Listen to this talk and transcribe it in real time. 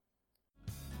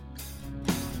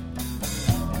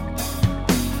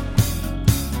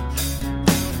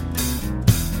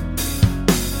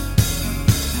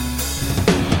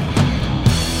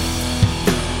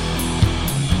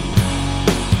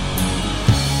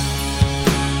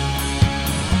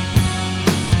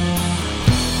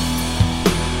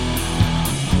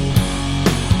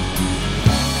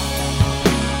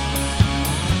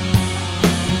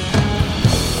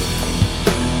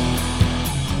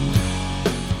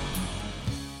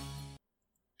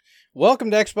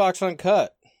Welcome to Xbox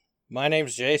Uncut. My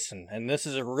name's Jason, and this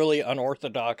is a really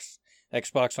unorthodox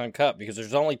Xbox Uncut because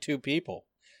there's only two people.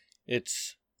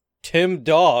 It's Tim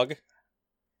Dog.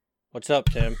 What's up,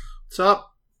 Tim? What's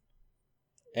up?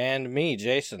 And me,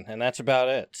 Jason, and that's about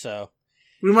it. So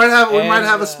we might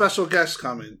have a special guest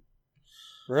coming.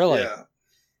 Really? Yeah.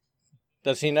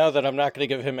 Does he know that I'm not going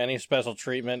to give him any special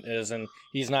treatment, as in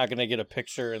he's not going to get a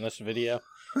picture in this video?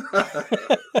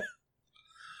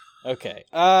 Okay,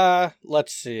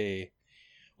 let's see.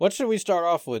 What should we start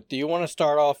off with? Do you want to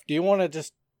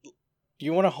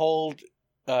hold,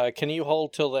 can you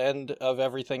hold till the end of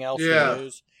everything else in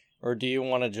news? Or do you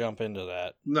want to jump into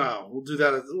that? No, we'll do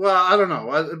that. Well, I don't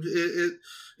know.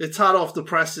 It's hot off the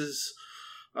presses.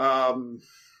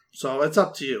 So it's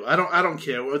up to you. I don't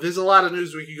care. There's a lot of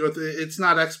news we can go through. It's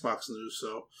not Xbox news,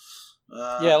 so.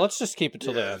 Yeah, let's just keep it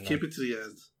to the end. Keep it to the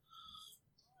end.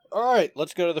 All right,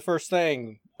 let's go to the first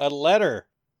thing. A letter.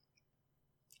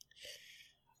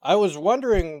 I was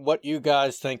wondering what you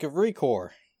guys think of ReCore.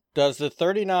 Does the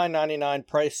 $39.99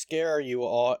 price scare you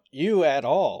at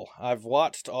all? I've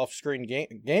watched off-screen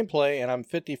gameplay and I'm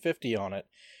 50-50 on it.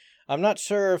 I'm not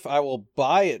sure if I will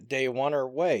buy it day one or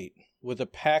wait. With a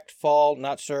packed fall,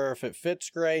 not sure if it fits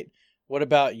great. What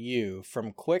about you?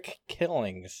 From Quick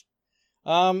Killings.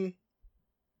 Tim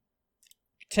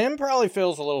probably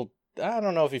feels a little... I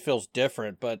don't know if he feels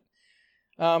different, but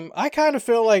I kind of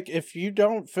feel like if you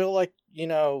don't feel like, you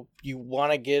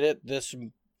want to get it this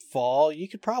fall, you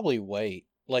could probably wait.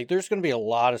 Like, there's going to be a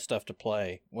lot of stuff to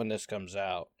play when this comes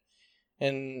out.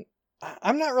 And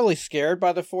I'm not really scared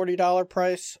by the $40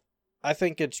 price. I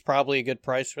think it's probably a good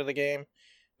price for the game.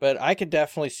 But I could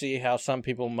definitely see how some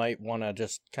people might want to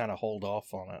just kind of hold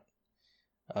off on it.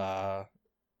 I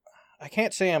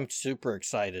can't say I'm super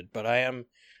excited, but I am.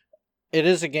 It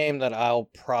is a game that I'll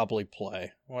probably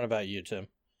play. What about you, Tim?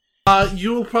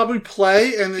 You will probably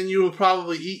play, and then you will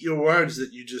probably eat your words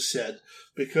that you just said.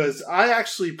 Because I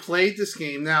actually played this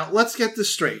game. Now, let's get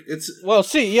this straight. There's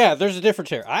a difference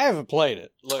here. I haven't played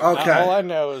it. Look, okay. All I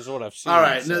know is what I've seen. All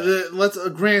right. So. Now,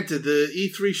 granted, the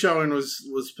E3 showing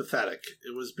was pathetic.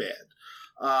 It was bad.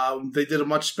 They did a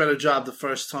much better job the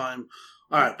first time.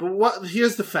 All right, but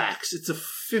here's the facts. It's a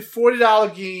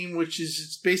 $40 game, which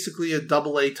is basically a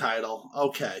AA title.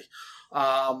 Okay.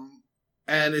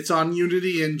 And it's on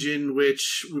Unity Engine,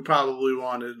 which we probably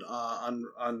wanted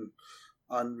on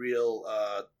Unreal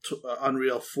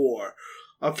 4.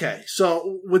 Okay,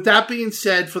 so with that being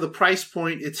said, for the price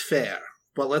point, it's fair.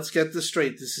 But let's get this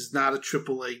straight. This is not a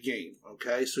AAA game,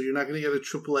 okay? So you're not going to get a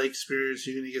AAA experience.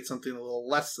 You're going to get something a little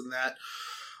less than that.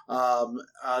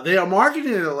 They are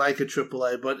marketing it like a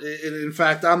AAA, but in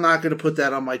fact, I'm not going to put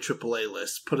that on my AAA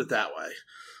list. Put it that way.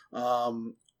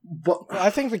 But I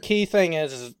think the key thing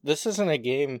is this isn't a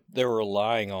game they're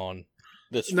relying on.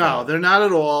 No, they're not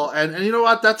at all. And you know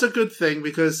what? That's a good thing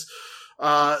because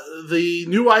the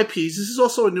new IPs, this is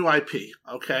also a new IP,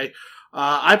 okay?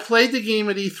 I played the game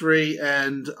at E3,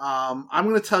 and I'm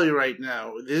going to tell you right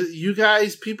now, you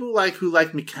guys, people who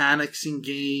like mechanics in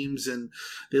games, and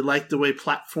they like the way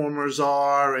platformers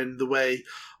are, and the way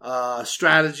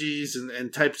strategies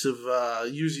and types of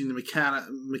using the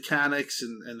mechanics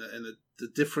and the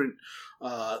different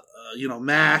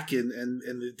Mac and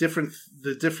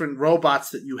the different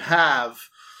robots that you have.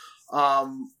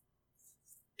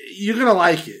 You're gonna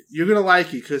like it. You're gonna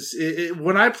like it because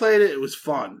when I played it, it was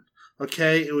fun.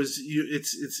 Okay, it was it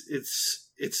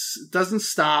doesn't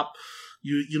stop.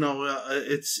 You can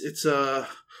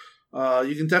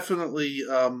definitely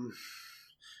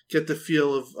get the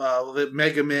feel of that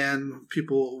Mega Man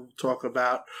people talk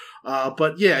about.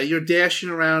 But yeah, you're dashing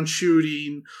around,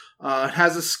 shooting. It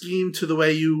has a scheme to the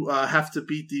way you have to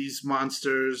beat these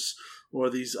monsters or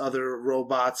these other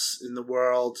robots in the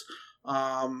world.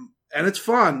 And it's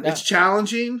fun. Yeah. It's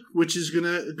challenging, which is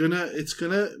gonna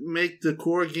make the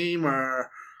core gamer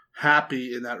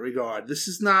happy in that regard. This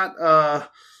is not a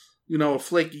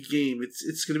flaky game.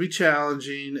 It's gonna be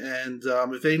challenging, and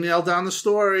if they nail down the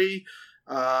story,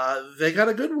 they got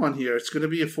a good one here. It's gonna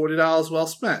be a $40 well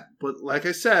spent. But like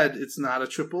I said, it's not a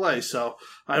AAA, so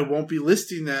I won't be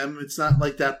listing them. It's not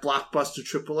like that blockbuster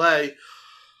AAA.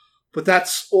 But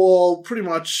that's all pretty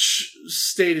much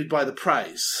stated by the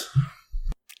price.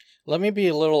 Let me be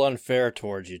a little unfair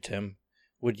towards you, Tim.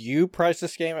 Would you price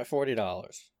this game at $40?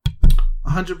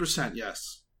 100%,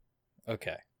 yes.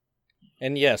 Okay.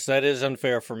 And yes, that is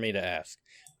unfair for me to ask.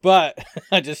 But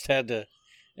I just had to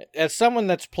as someone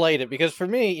that's played it, because for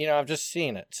me, you know, I've just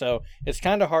seen it, so it's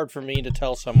kind of hard for me to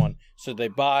tell someone. Should they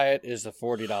buy it? Is the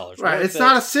 $40 Right, worth it's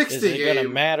not a it? 60 Is it game. going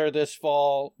to matter this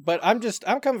fall? But I'm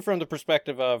coming from the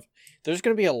perspective of there's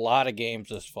going to be a lot of games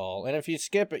this fall, and if you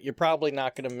skip it, you're probably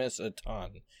not going to miss a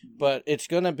ton. But it's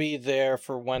going to be there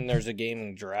for when there's a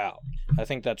gaming drought. I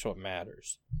think that's what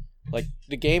matters. Like,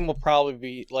 the game will probably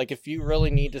be, like, if you really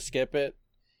need to skip it,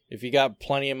 if you got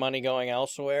plenty of money going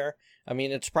elsewhere, I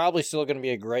mean, it's probably still going to be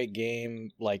a great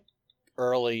game, like,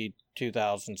 early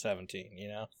 2017, you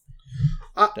know?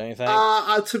 Don't you think?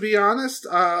 To be honest,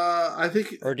 I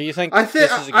think... Or do you think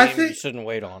this is a game you shouldn't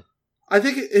wait on? I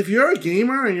think if you're a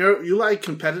gamer and you like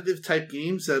competitive type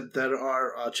games that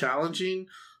are challenging,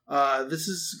 this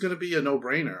is going to be a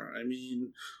no-brainer. I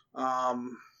mean,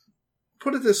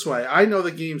 put it this way. I know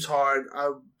the game's hard.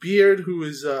 Beard, who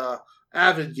is a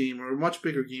avid gamer, a much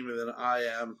bigger gamer than I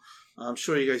am. I'm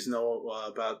sure you guys know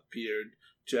about Beard,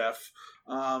 Jeff.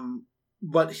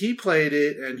 But he played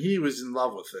it, and he was in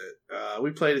love with it.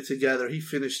 We played it together. He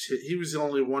finished it. He was the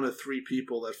only one of 3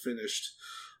 people that finished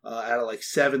out of like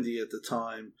 70 at the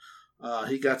time.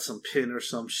 He got some pin or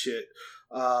some shit.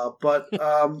 But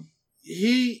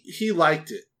he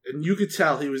liked it, and you could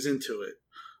tell he was into it.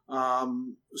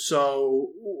 So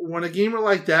when a gamer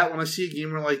like that, when I see a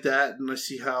gamer like that, and I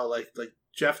see how like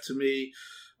Jeff, to me,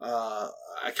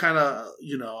 I kind of,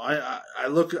 you know, I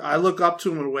look up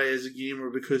to him in a way as a gamer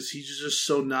because he's just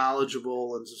so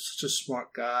knowledgeable and such a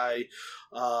smart guy.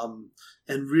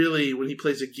 And really, when he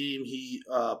plays a game, he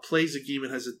plays a game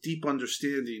and has a deep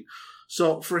understanding.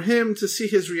 So for him to see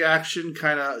his reaction,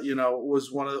 kind of, you know,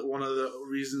 was one of the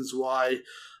reasons why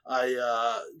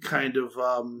I kind of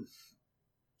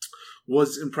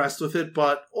was impressed with it.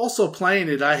 But also playing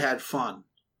it, I had fun.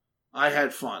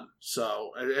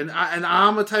 So, and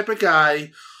I'm a type of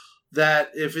guy that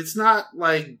if it's not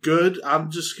like good,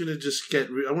 I'm just gonna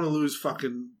I'm gonna lose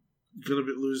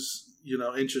you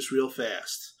know, interest real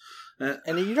fast.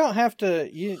 And you don't have to.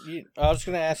 I was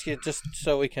gonna ask you just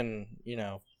so we can, you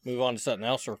know, move on to something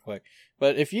else real quick.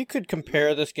 But if you could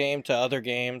compare this game to other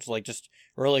games, like just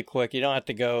really quick, you don't have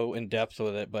to go in depth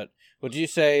with it. But would you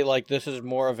say like this is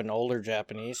more of an older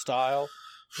Japanese style?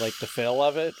 Like the feel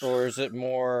of it, or is it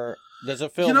more? Does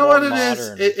it feel? You know more what it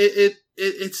modern? Is.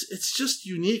 It's just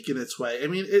unique in its way. I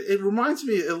mean, it reminds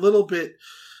me a little bit.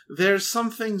 There's some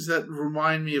things that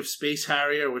remind me of Space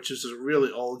Harrier, which is a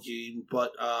really old game,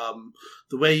 but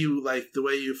the way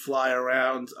you fly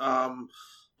around.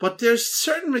 But there's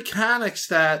certain mechanics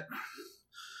that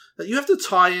you have to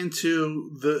tie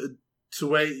into the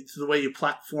way you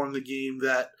platform the game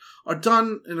that are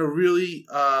done in a really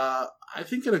I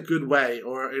think in a good way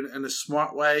or in a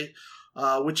smart way,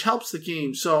 which helps the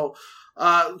game. So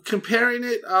comparing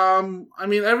it, I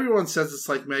mean, everyone says it's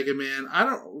like Mega Man.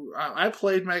 I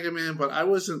played Mega Man, but I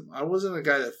wasn't a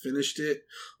guy that finished it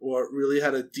or really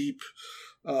had a deep,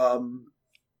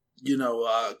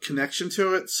 connection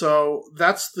to it. So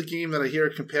that's the game that I hear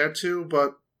it compared to.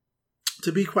 But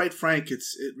to be quite frank, it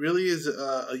really is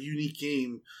a unique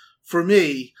game for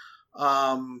me.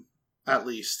 At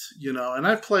least, you know, and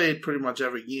I've played pretty much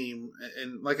every game.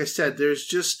 And like I said, there's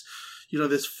just, you know,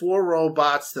 there's 4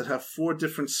 robots that have 4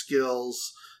 different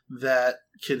skills that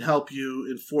can help you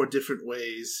in 4 different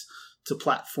ways to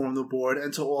platform the board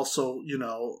and to also, you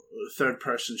know, third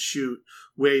person shoot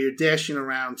where you're dashing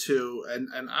around too. And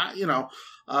I, you know,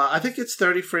 I think it's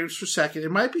 30 frames per second.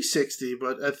 It might be 60,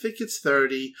 but I think it's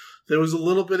 30. There was a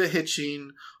little bit of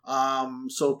hitching.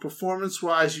 So performance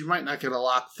wise, you might not get a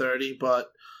lock 30, but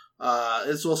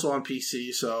it's also on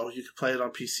PC, so you can play it on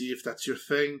PC if that's your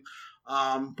thing.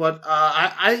 But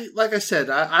I like I said,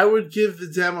 I would give the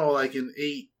demo like an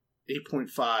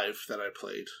 8.5 that I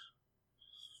played.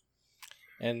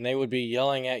 And they would be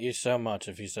yelling at you so much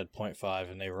if you said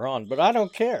 0.5 and they were on, but I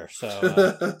don't care. So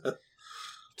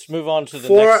let's move on to the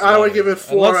 4. next. I would give it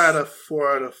 4 out of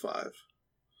 5.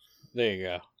 There you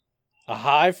go. A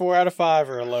high 4 out of 5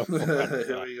 or a low 4 out of 5?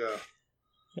 Here we go.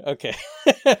 Okay.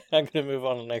 I'm going to move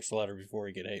on to the next letter before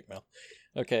we get hate mail.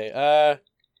 Okay.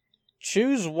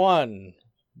 Choose one.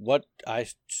 What I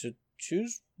should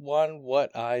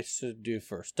do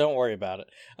first. Don't worry about it.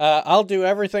 I'll do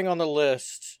everything on the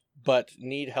list, but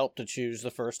need help to choose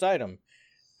the first item.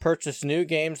 Purchase new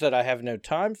games that I have no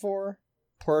time for.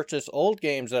 Purchase old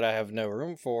games that I have no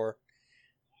room for.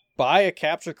 Buy a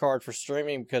capture card for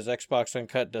streaming because Xbox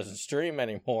Uncut doesn't stream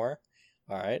anymore.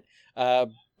 All right.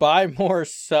 Buy more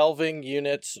selving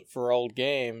units for old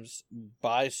games.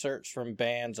 Buy search from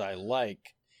bands I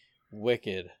like.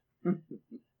 Wicked.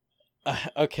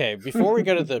 Okay, before we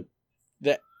go to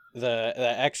the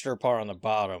extra part on the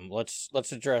bottom,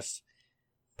 let's address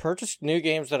purchase new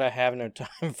games that I have no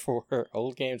time for,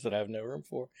 old games that I have no room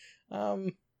for.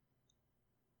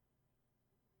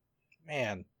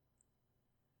 Man.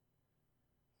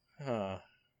 Huh.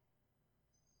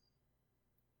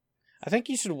 I think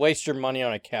you should waste your money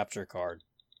on a capture card.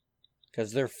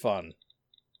 Because they're fun.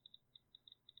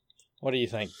 What do you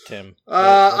think, Tim?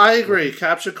 I agree.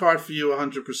 Capture card for you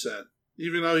 100%.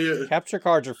 Even though you capture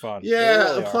cards are fun.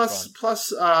 Yeah, really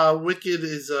plus Wicked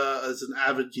is an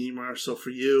avid gamer, so for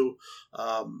you,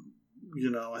 I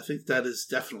think that is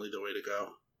definitely the way to go.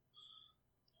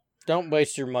 Don't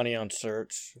waste your money on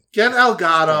certs. Get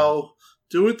Elgato.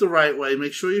 Do it the right way.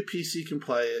 Make sure your PC can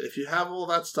play it. If you have all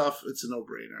that stuff, it's a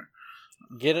no-brainer.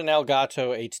 Get an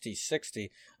Elgato HD60,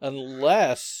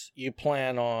 unless you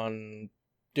plan on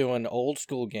doing old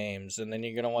school games, and then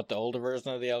you're going to want the older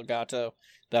version of the Elgato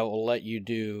that will let you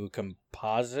do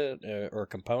composite or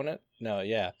component.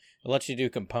 It lets you do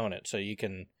component, so you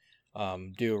can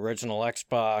do original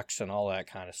Xbox and all that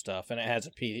kind of stuff. And it has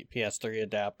a PS3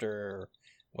 adapter or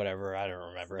whatever, I don't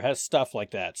remember. It has stuff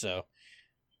like that, so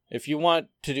if you want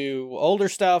to do older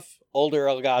stuff, older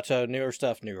Elgato, newer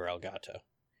stuff, newer Elgato.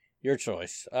 Your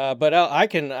choice. But I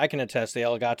can attest the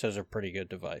Elgato's a pretty good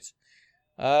device.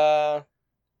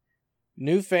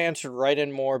 New fans should write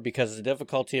in more because the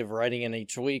difficulty of writing in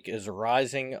each week is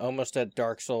rising almost at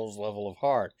Dark Souls level of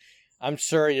hard. I'm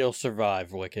sure you'll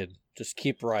survive, Wicked. Just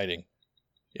keep writing.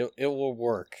 It will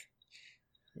work.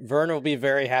 Vern will be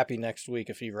very happy next week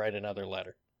if you write another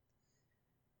letter.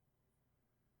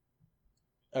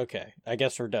 Okay, I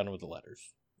guess we're done with the letters.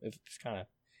 It's kind of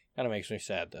makes me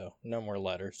sad, though. No more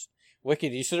letters.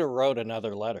 Wicked, you should have wrote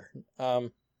another letter. I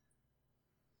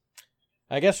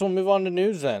guess we'll move on to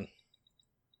news then.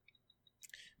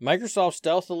 Microsoft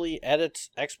stealthily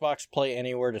edits Xbox Play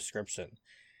Anywhere description.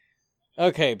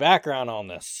 Okay, background on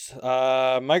this.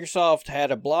 Microsoft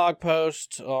had a blog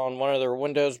post on one of their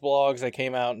Windows blogs that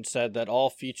came out and said that all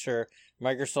future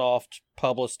Microsoft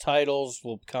published titles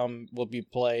will be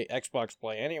Xbox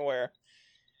Play Anywhere.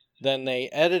 Then they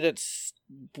edited it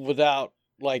without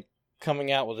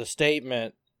coming out with a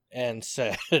statement and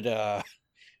said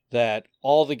that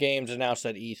all the games announced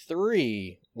at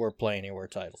E3 were Play Anywhere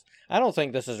titles. I don't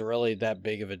think this is really that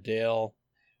big of a deal.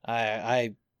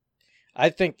 I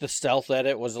think the stealth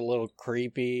edit was a little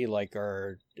creepy,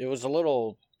 or it was a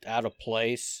little out of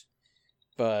place.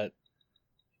 But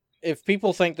if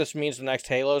people think this means the next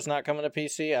Halo's not coming to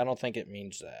PC, I don't think it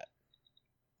means that.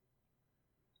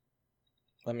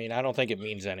 I mean, I don't think it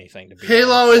means anything to be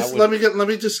Halo honest. is. Let me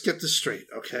just get this straight.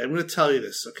 Okay, I'm going to tell you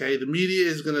this. Okay, the media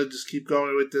is going to just keep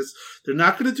going with this. They're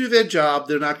not going to do their job.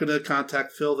 They're not going to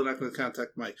contact Phil. They're not going to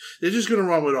contact Mike. They're just going to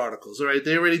run with articles. All right,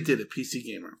 they already did it. PC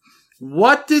Gamer.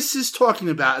 What this is talking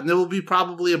about, and there will be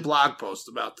probably a blog post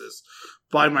about this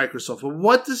by Microsoft. But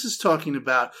what this is talking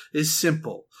about is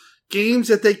simple: games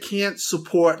that they can't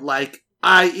support,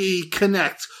 i.e.,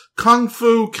 Connect. Kung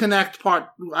Fu Connect Part...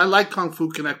 I like Kung Fu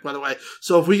Connect, by the way.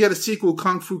 So if we get a sequel,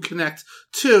 Kung Fu Connect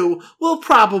 2, we'll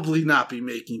probably not be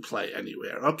making Play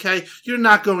Anywhere, okay? You're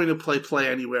not going to Play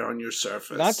Anywhere on your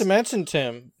Surface. Not to mention,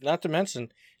 Tim,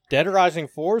 Dead Rising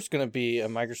 4 is going to be a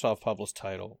Microsoft-published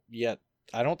title. Yet,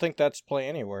 I don't think that's Play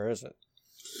Anywhere, is it?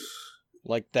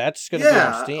 That's going to be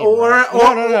on Steam. Or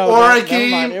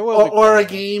a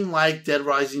game like Dead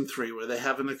Rising 3 where they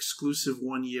have an exclusive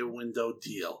 1-year window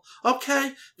deal.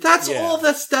 Okay? That's all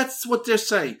that's what they're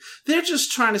saying. They're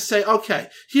just trying to say, okay,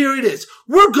 here it is.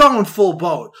 We're going full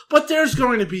boat, but there's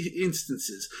going to be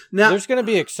instances. Now, there's going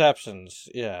to be exceptions,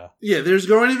 yeah. Yeah, there's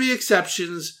going to be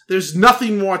exceptions. There's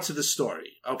nothing more to the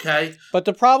story, okay? But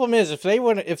the problem is if they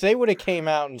would have came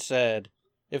out and said,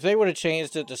 if they would have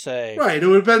changed it to say, right, it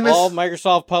would have been all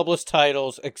Microsoft published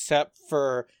titles except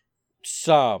for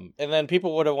some, and then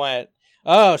people would have went,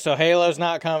 oh, so Halo's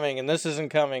not coming, and this isn't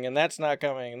coming, and that's not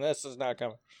coming, and this is not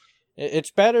coming.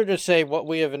 It's better to say what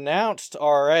we have announced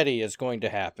already is going to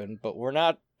happen, but we're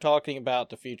not talking about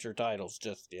the future titles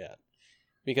just yet,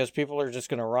 because people are just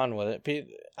going to run with it.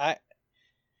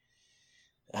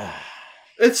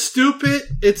 It's stupid.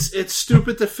 It's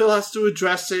stupid that Phil has to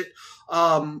address it.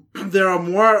 There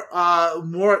are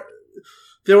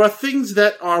things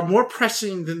that are more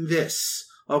pressing than this,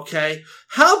 okay?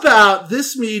 How about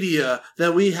this media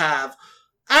that we have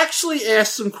actually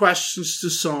ask some questions to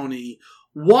Sony?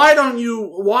 Why are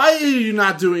you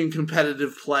not doing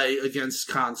competitive play against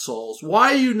consoles?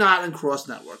 Why are you not in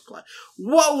cross-network play?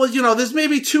 There's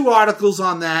maybe 2 articles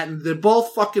on that, and they're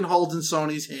both fucking holding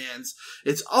Sony's hands.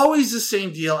 It's always the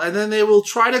same deal, and then they will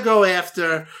try to go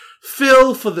after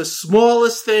Phil for the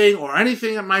smallest thing, or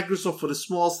anything at Microsoft for the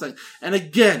smallest thing. And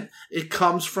again, it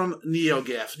comes from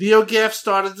NeoGAF. NeoGAF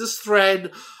started this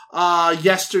thread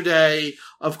yesterday,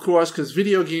 of course, because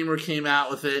Video Gamer came out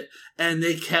with it, and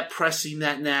they kept pressing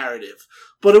that narrative.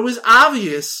 But it was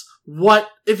obvious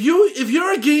if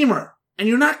you're a gamer and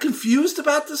you're not confused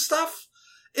about this stuff,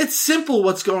 it's simple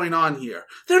what's going on here.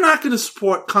 They're not going to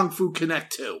support Kung Fu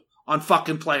Connect 2 on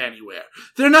fucking Play Anywhere.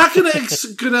 They're not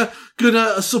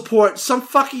gonna support some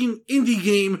fucking indie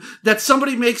game that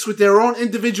somebody makes with their own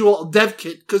individual dev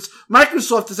kit, because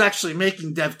Microsoft is actually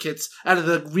making dev kits out of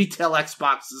the retail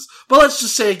Xboxes. But let's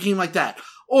just say a game like that.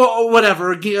 Or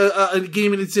whatever, a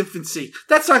game in its infancy.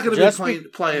 That's not going to be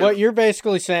playing. What you're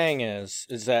basically saying is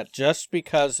that just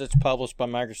because it's published by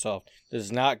Microsoft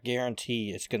does not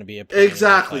guarantee it's going to be a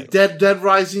exactly. Dead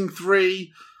Rising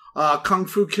 3, Kung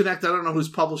Fu Connect. I don't know who's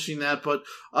publishing that, but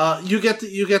you get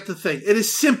the thing. It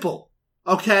is simple,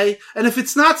 okay? And if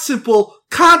it's not simple,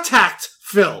 contact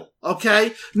Phil,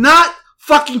 okay? Not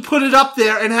fucking put it up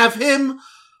there and have him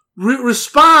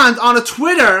respond on a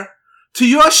Twitter to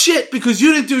your shit because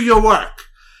you didn't do your work.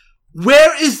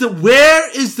 Where is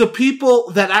the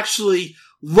people that actually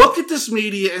look at this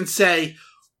media and say,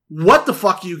 what the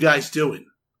fuck are you guys doing?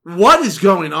 What is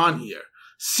going on here?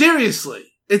 Seriously.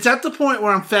 It's at the point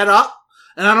where I'm fed up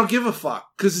and I don't give a fuck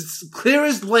because it's clear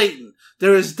as blatant.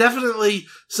 There is definitely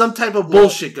some type of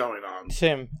bullshit going on.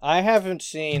 Tim, I haven't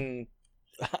seen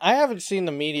the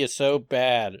media so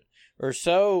bad or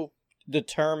so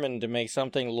determined to make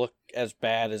something look as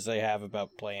bad as they have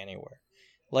about Play Anywhere.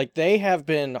 Like, they have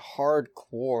been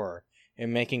hardcore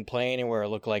in making Play Anywhere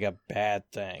look like a bad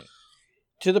thing.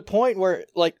 To the point where,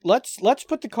 like, let's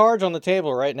put the cards on the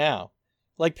table right now.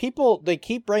 Like, people, they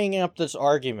keep bringing up this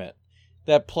argument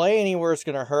that Play Anywhere is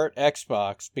going to hurt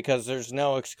Xbox because there's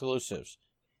no exclusives.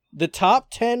 The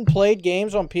top 10 played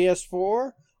games on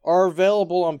PS4 are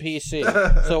available on PC.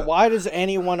 So why does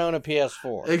anyone own a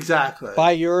PS4? Exactly.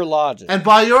 By your logic. And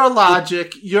by your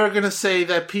logic, you're going to say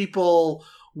that people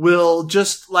will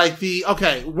just like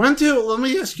okay, let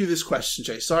me ask you this question,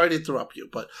 Jay. Sorry to interrupt you,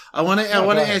 but I want to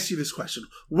ask you this question.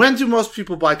 When do most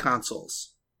people buy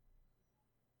consoles?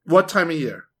 What time of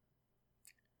year?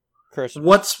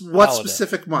 Christmas. What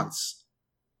specific months?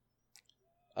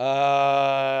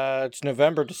 It's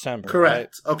November, December.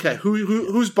 Correct. Right? Okay.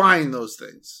 Who's buying those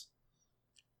things?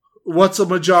 What's a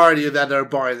majority of that are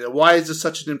buying it? Why is there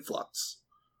such an influx?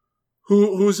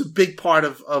 Who's a big part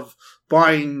of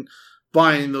buying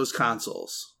those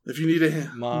consoles? If you need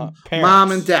a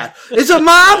mom and dad. Is a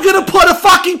mom going to put a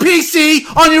fucking PC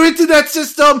on your internet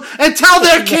system and tell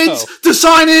their kids to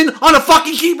sign in on a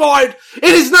fucking keyboard? It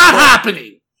is not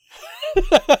happening.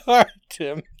 All right,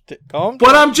 Tim.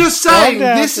 But I'm just saying,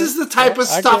 this is the type of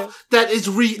stuff that is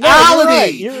reality. No,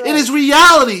 you're right. It is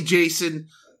reality, Jason.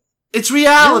 It's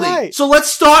reality. Right. So let's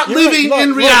start living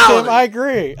in reality. Tim,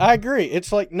 I agree.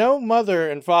 It's like no mother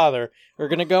and father are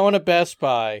going to go into Best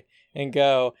Buy and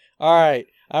go, all right,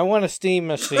 I want a Steam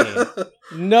machine.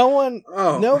 No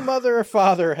mother or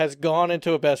father has gone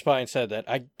into a Best Buy and said that.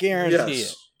 I guarantee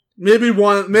it. Maybe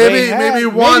one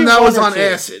that was on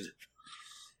acid.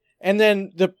 And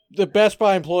then the Best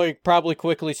Buy employee probably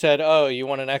quickly said, "Oh, you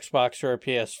want an Xbox or a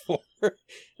PS4?"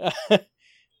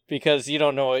 Because you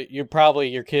don't know it. Your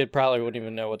kid probably wouldn't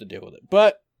even know what to do with it.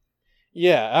 But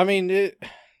yeah, I mean,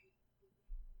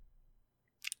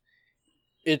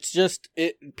 it's just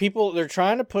people. They're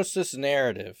trying to push this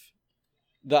narrative,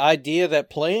 the idea that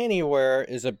Play Anywhere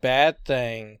is a bad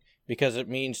thing because it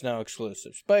means no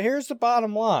exclusives. But here's the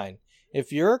bottom line.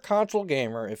 If you're a console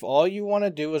gamer, if all you want to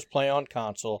do is play on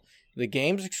console, the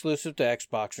games exclusive to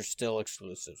Xbox are still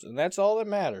exclusives. And that's all that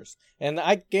matters. And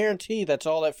I guarantee that's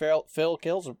all that Phil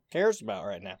cares about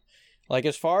right now. Like,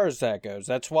 as far as that goes.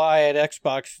 That's why at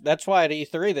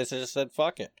E3 they just said,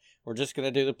 fuck it. We're just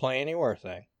going to do the Play Anywhere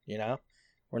thing, you know?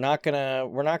 We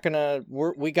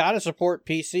got to support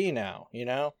PC now, you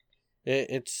know?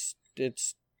 It's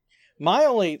My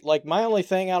only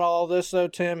thing out of all this, though,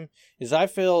 Tim, is I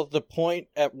feel the point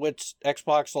at which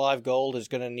Xbox Live Gold is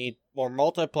going to need more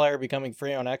multiplayer becoming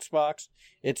free on Xbox,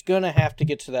 it's going to have to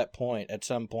get to that point at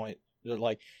some point.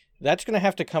 Like, that's going to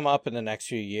have to come up in the next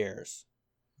few years.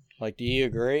 Like, do you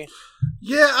agree?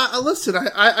 Yeah, listen,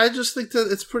 I just think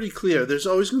that it's pretty clear. There's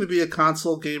always going to be a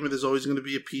console gamer. There's always going to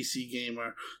be a PC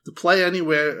gamer. The Play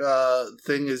Anywhere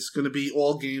thing is going to be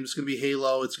all games. It's going to be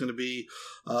Halo. It's going to be,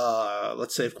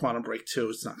 let's say if Quantum Break 2,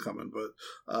 it's not coming, but,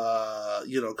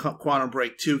 Quantum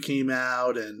Break 2 came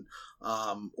out and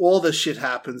all this shit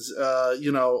happens.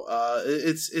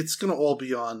 It's going to all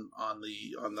be on the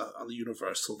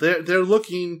Universal. They're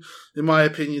looking, in my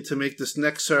opinion, to make this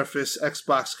next Surface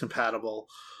Xbox compatible.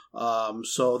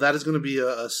 So that is going to be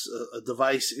a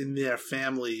device in their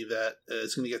family that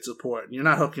is going to get support. And you're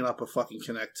not hooking up a fucking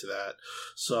Kinect to that.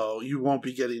 So you won't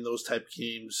be getting those type of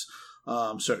games,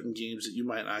 certain games that you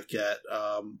might not get.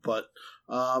 But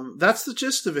that's the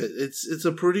gist of it. It's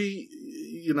a pretty,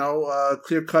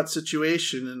 clear-cut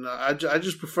situation. And I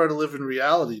just prefer to live in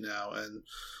reality now. And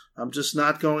I'm just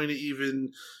not going to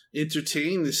even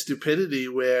entertain the stupidity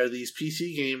where these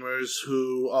PC gamers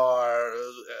who are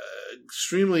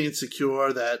extremely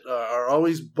insecure, that are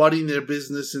always butting their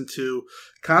business into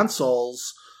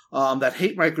consoles, that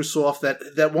hate Microsoft,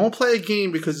 that won't play a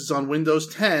game because it's on Windows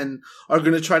 10, are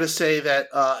going to try to say that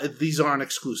these aren't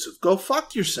exclusive. Go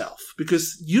fuck yourself,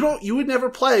 because you would never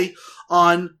play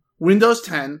on Windows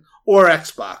 10 or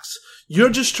Xbox. You're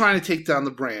just trying to take down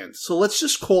the brand. So let's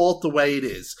just call it the way it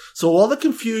is. So all the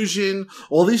confusion,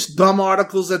 all these dumb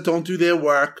articles that don't do their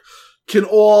work, can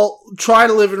all try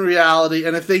to live in reality.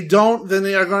 And if they don't, then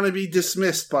they are going to be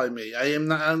dismissed by me. I'm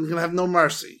going to have no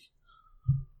mercy.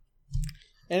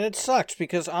 And it sucks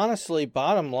because, honestly,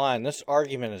 bottom line, this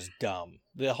argument is dumb.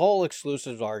 The whole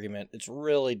exclusives argument, it's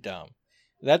really dumb.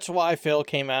 That's why Phil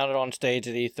came out on stage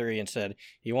at E3 and said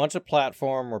he wants a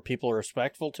platform where people are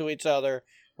respectful to each other,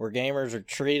 where gamers are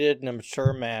treated in a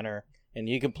mature manner, and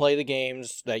you can play the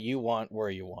games that you want where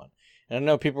you want. And I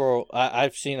know people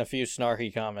I've seen a few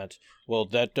snarky comments, well,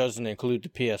 that doesn't include the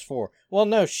PS4. Well,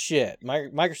 no shit.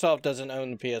 Microsoft doesn't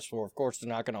own the PS4. Of course, they're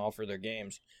not going to offer their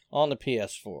games on the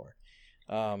PS4.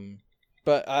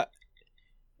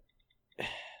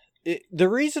 The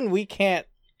reason we can't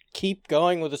keep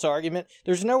going with this argument,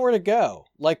 there's nowhere to go.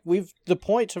 Like, the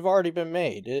points have already been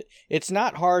made. It's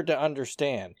not hard to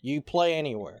understand. You play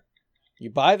anywhere. You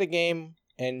buy the game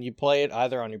and you play it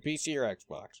either on your PC or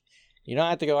Xbox. You don't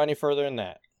have to go any further than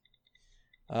that.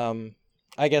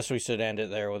 I guess we should end it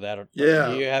there with that. Yeah.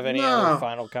 Do you have any other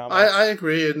final comments? I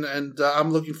agree, and I'm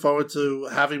looking forward to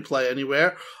having Play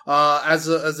Anywhere. As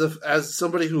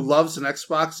somebody who loves an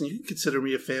Xbox, and you can consider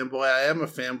me a fanboy. I am a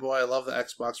fanboy. I love the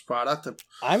Xbox product.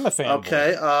 I'm a fanboy.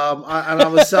 Okay, and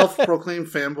I'm a self-proclaimed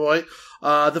fanboy.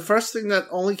 The first thing that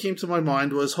only came to my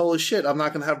mind was, holy shit, I'm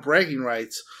not going to have bragging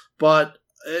rights. But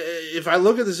if I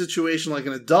look at the situation like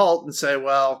an adult and say,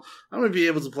 well, I'm going to be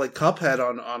able to play Cuphead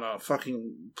on a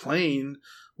fucking plane,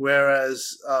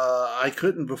 whereas I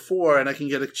couldn't before, and I can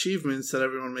get achievements that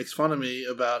everyone makes fun of me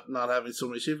about not having so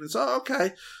many achievements. Oh,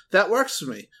 okay, that works for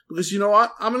me. Because you know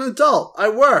what? I'm an adult. I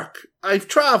work. I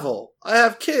travel. I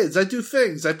have kids. I do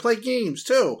things. I play games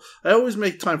too. I always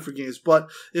make time for games. But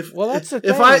if I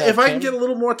can get a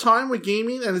little more time with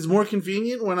gaming, and it's more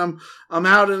convenient when I'm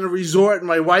out in a resort and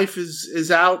my wife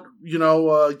is out,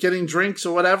 getting drinks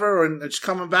or whatever, and she's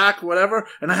coming back or whatever,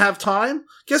 and I have time,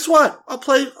 guess what? I'll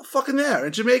play fucking there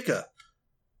in Jamaica.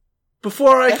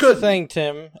 Before I could. That's the thing,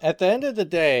 Tim. At the end of the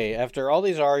day, after all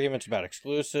these arguments about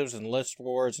exclusives and list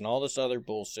wars and all this other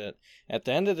bullshit, at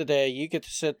the end of the day, you get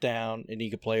to sit down and you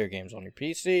can play your games on your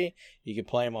PC. You can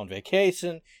play them on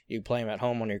vacation. You can play them at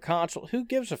home on your console. Who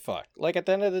gives a fuck? Like, at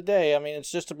the end of the day, I mean,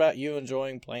 it's just about you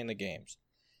enjoying playing the games.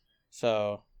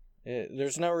 So,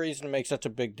 there's no reason to make such a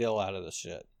big deal out of this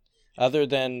shit, other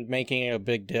than making a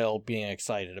big deal being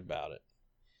excited about it.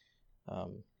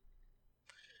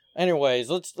 Anyways,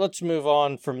 let's move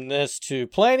on from this to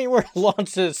Play Anywhere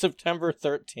launches September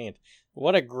 13th.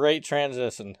 What a great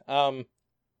transition. I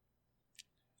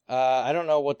don't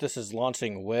know what this is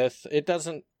launching with. It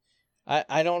doesn't...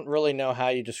 I don't really know how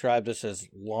you describe this as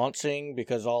launching,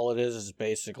 because all it is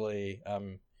basically...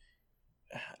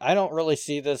 I don't really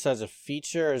see this as a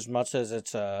feature as much as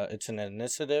it's an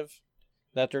initiative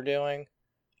that they're doing.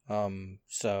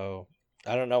 So,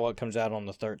 I don't know what comes out on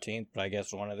the 13th, but I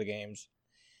guess one of the games...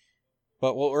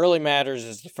 But what really matters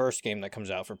is the first game that comes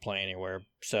out for Play Anywhere.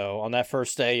 So on that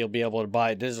first day, you'll be able to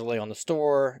buy it digitally on the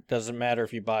store. Doesn't matter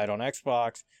if you buy it on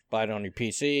Xbox, buy it on your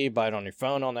PC, buy it on your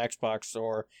phone on the Xbox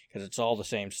store, because it's all the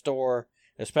same store,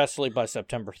 especially by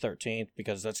September 13th,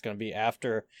 because that's going to be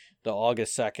after the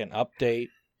August 2nd update.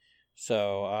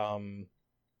 So,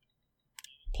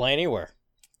 Play Anywhere.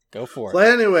 Go for it.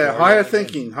 Play Anywhere. Higher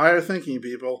thinking,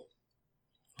 people.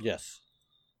 Yes.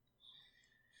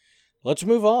 Let's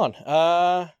move on.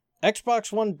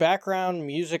 Xbox One background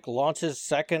music launches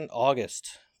 2nd August.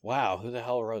 Wow, who the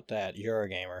hell wrote that?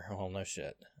 Eurogamer. Well, no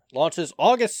shit. Launches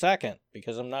August 2nd,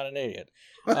 because I'm not an idiot.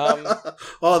 The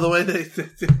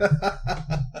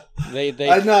way they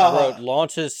wrote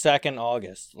launches 2nd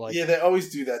August. Yeah, they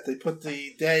always do that. They put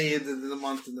the day and the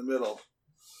month in the middle.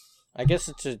 I guess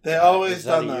it's they always is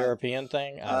that done a that. European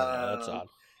thing? I don't know. That's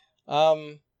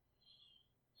odd.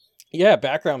 Yeah,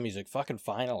 background music. Fucking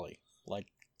finally. Like,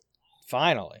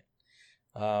 finally.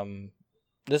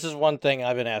 this is one thing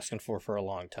I've been asking for a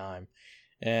long time,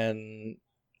 and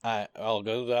I'll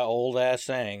go to that old ass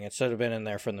saying it should have been in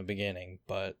there from the beginning,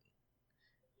 but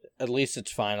at least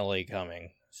it's finally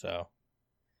coming. So,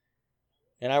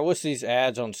 and I wish these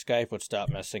ads on Skype would stop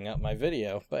messing up my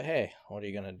video, but hey, what are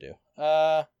you gonna do?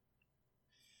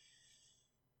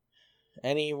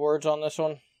 Any words on this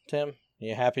one, Tim?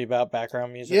 You happy about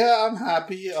background music? Yeah, I'm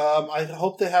happy. I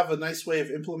hope they have a nice way of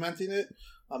implementing it.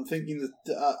 I'm thinking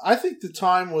that I think the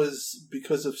time was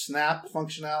because of Snap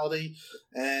functionality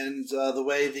and the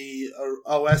way the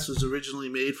OS was originally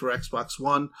made for Xbox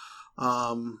One,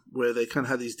 where they kind of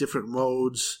had these different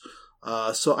modes.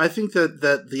 So I think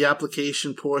that the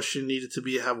application portion needed to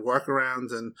have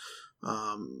workarounds, and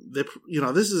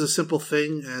this is a simple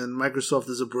thing, and Microsoft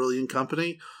is a brilliant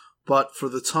company. But for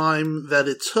the time that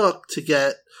it took to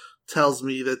get, tells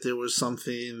me that there was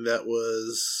something that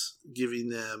was giving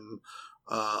them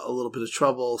a little bit of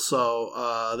trouble.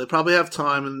 So they probably have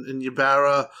time. And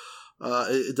Ybarra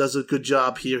it does a good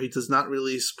job here. He does not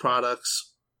release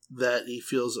products that he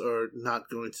feels are not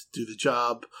going to do the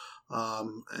job.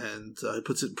 And he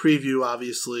puts it in preview,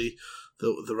 obviously,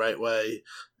 the right way.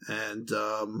 And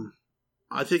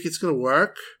I think it's going to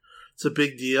work. It's a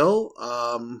big deal.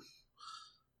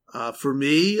 For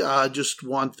me, I just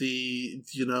want the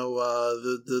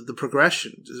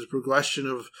progression. There's a progression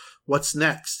of what's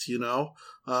next,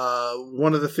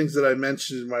 One of the things that I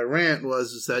mentioned in my rant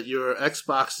is that your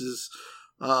Xboxes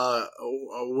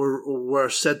were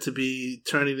said to be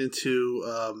turning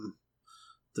into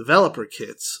developer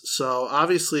kits. So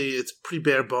obviously it's pretty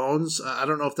bare bones. I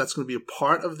don't know if that's going to be a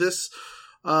part of this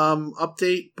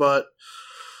update, but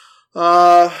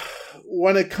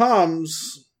when it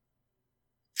comes...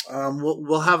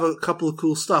 we'll have a couple of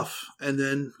cool stuff, and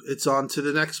then it's on to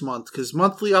the next month, because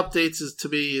monthly updates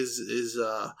is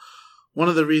one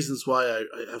of the reasons why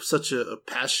I have such a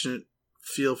passionate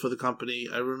feel for the company.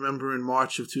 I remember in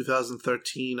March of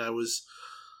 2013,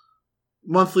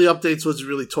 monthly updates wasn't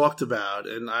really talked about,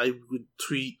 and I would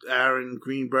tweet Aaron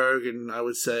Greenberg, and I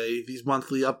would say these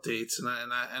monthly updates,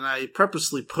 and I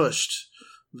purposely pushed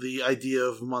the idea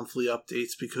of monthly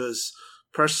updates because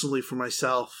personally for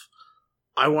myself,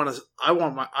 I want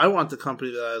the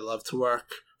company that I love to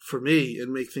work for me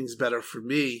and make things better for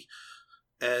me.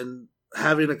 And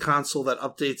having a console that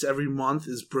updates every month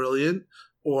is brilliant,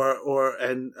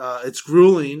 and it's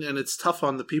grueling and it's tough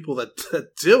on the people that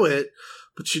do it.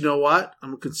 But you know what?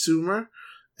 I'm a consumer,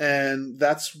 and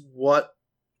that's what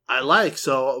I like.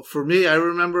 So for me, I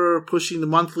remember pushing the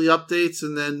monthly updates,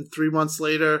 and then 3 months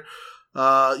later,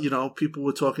 people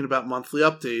were talking about monthly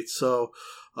updates. So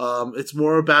it's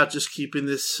more about just keeping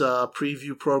this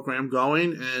preview program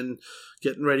going and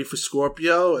getting ready for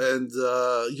Scorpio. And,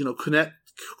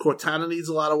 Cortana needs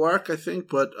a lot of work, I think,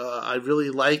 but I really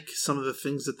like some of the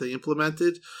things that they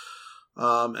implemented.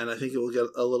 And I think it will get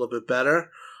a little bit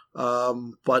better.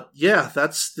 But yeah,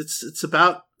 it's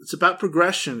about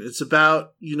progression. It's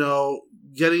about,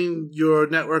 getting your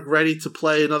network ready to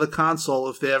play another console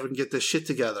if they ever can get their shit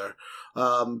together.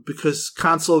 Because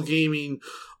console gaming,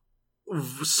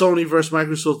 Sony versus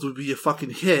Microsoft would be a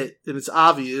fucking hit, and it's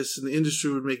obvious, and the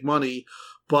industry would make money.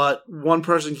 But one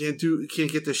person can't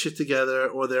get their shit together,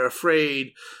 or they're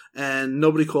afraid, and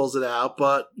nobody calls it out.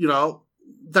 But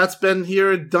that's been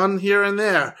done here and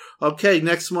there. Okay,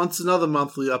 next month's another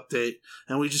monthly update,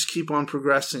 and we just keep on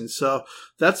progressing. So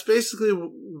that's basically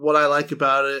what I like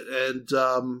about it, and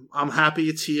I'm happy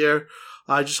it's here.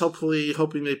 I just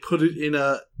hoping they put it in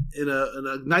a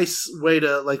nice way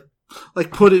to like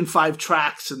put in 5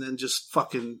 tracks and then just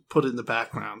fucking put in the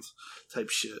background type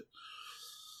shit.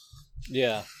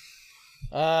 Yeah.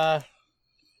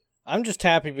 I'm just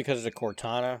happy because of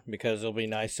Cortana, because it'll be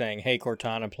nice saying, hey,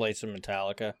 Cortana, play some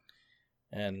Metallica,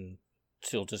 and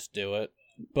she'll just do it.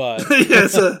 But yeah,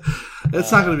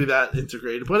 it's not going to be that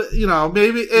integrated. But,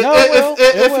 maybe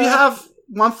if you have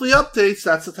monthly updates,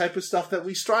 that's the type of stuff that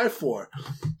we strive for.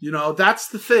 That's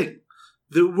the thing.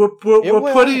 Tim,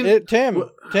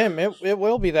 it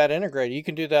will be that integrated. You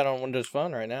can do that on Windows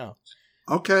Phone right now.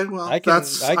 Okay, well, I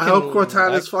hope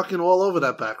Cortana's fucking all over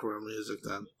that background music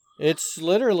then. It's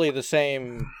literally the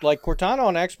same, like Cortana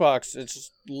on Xbox.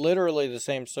 It's literally the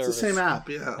same service. It's the same app,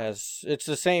 yeah. It's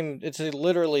the same. It's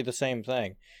literally the same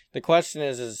thing. The question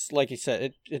is like you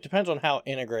said, it depends on how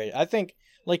integrated. I think,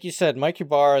 like you said, Mike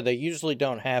Ybarra, they usually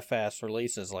don't half-ass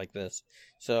releases like this.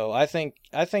 So I think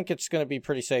it's going to be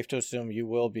pretty safe to assume you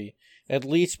will be, at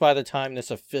least by the time this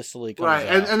officially comes out.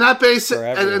 Right, and that basic,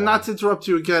 and not to interrupt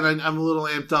you again, I'm a little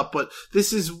amped up, but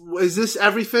is this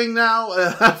everything now?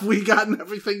 Have we gotten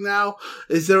everything now?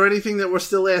 Is there anything that we're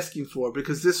still asking for?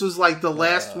 Because this was like the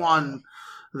last one,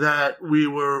 that we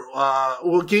were,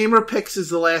 Gamer Picks is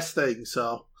the last thing,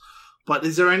 so. But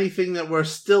is there anything that we're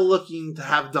still looking to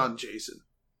have done, Jason?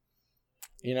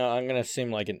 You know, I'm going to seem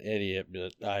like an idiot,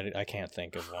 but I can't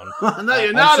think of one. No,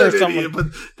 you're not an idiot, but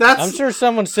that's... I'm sure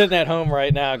someone's sitting at home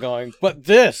right now going, but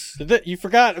this, you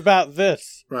forgot about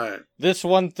this. Right. This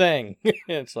one thing.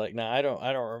 It's like, no, I don't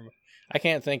remember. I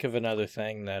can't think of another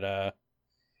thing that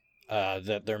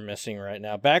that they're missing right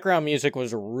now. Background music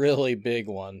was a really big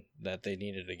one that they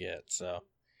needed to get, so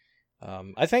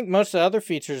I think most of the other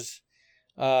features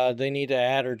they need to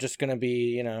add are just going to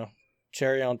be, you know,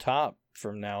 cherry on top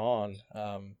from now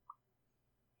on.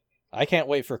 I can't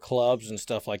wait for clubs and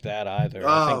stuff like that either.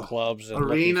 I think clubs and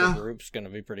Arena groups going to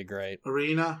be pretty great.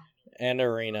 Arena,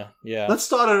 yeah. Let's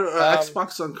start an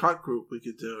Xbox on Cart group. We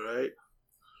could do, right?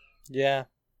 Yeah,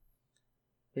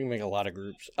 we can make a lot of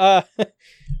groups.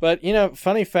 But you know,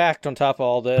 funny fact on top of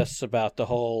all this about the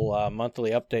whole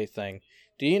monthly update thing.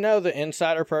 Do you know the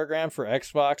Insider program for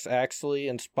Xbox actually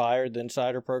inspired the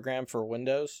Insider program for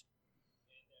Windows?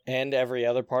 And every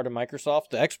other part of Microsoft.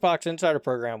 The Xbox Insider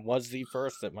program was the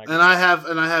first at Microsoft.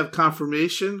 And I have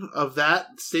confirmation of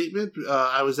that statement.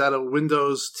 I was at a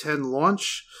Windows 10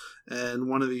 launch, and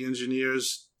one of the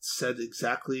engineers said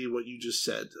exactly what you just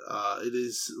said. It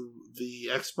is the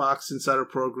Xbox Insider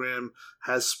program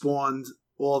has spawned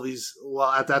all these. Well,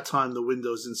 at that time, the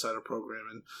Windows Insider program,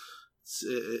 and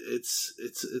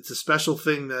it's a special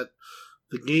thing that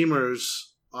the gamers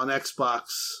on Xbox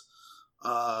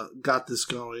got this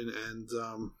going, and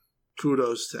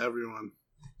kudos to everyone.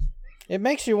 It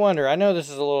makes you wonder, I know this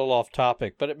is a little off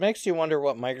topic, but it makes you wonder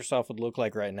what Microsoft would look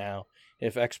like right now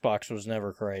if Xbox was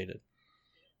never created.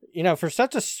 You know, for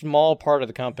such a small part of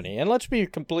the company, and let's be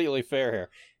completely fair here,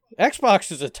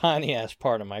 Xbox is a tiny-ass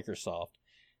part of Microsoft.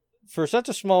 For such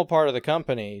a small part of the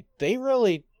company, they've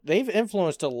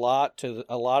influenced a lot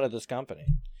of this company.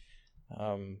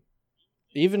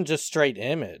 Even just straight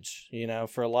image, you know,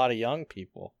 for a lot of young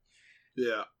people.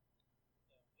 Yeah.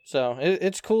 So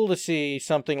it's cool to see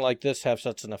something like this have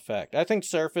such an effect. I think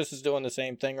Surface is doing the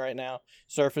same thing right now.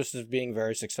 Surface is being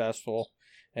very successful,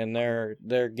 and they're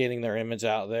getting their image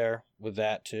out there with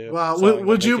that too. Wow,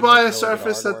 would you buy a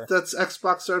Surface that's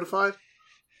Xbox certified?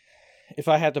 If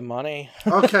I had the money.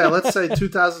 Okay, let's say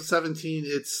 2017.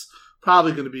 It's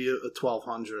probably going to be a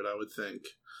 1200, I would think.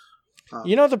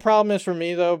 You know what the problem is for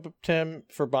me, though, Tim,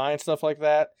 for buying stuff like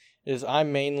that, is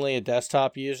I'm mainly a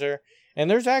desktop user. And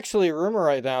there's actually a rumor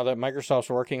right now that Microsoft's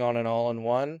working on an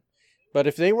all-in-one. But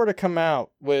if they were to come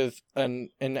out with an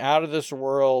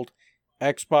out-of-this-world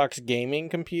Xbox gaming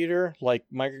computer, like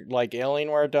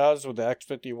Alienware does with the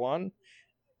X51,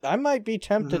 I might be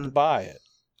tempted to buy it.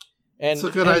 And, it's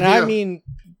a good idea. I mean,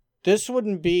 this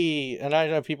wouldn't be, and I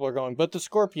know people are going, but the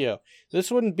Scorpio,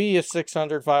 this wouldn't be a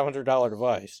 $600, $500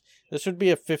 device. This would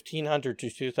be a $1,500 to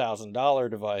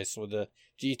 $2,000 device with a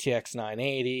GTX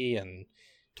 980 and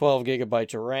 12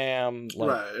 gigabytes of RAM.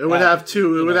 Right. It would have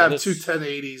two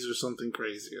 1080s or something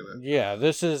crazy in it. Yeah,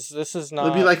 this is not.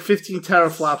 It'd be like 15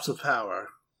 teraflops of power.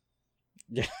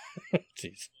 Yeah.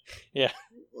 Jeez. Yeah.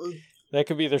 That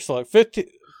could be their slug. 50.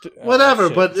 Whatever,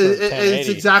 but it's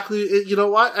exactly, you know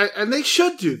what? And they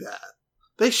should do that.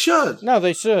 They should. No,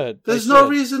 they should. There's no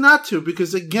reason not to,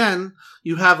 because again,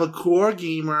 you have a core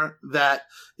gamer that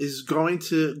is going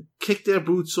to kick their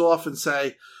boots off and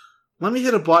say, let me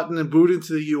hit a button and boot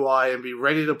into the UI and be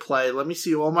ready to play. Let me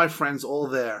see all my friends all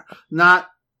there. Not,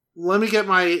 let me get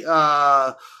my,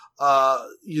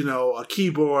 a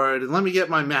keyboard, and let me get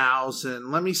my mouse,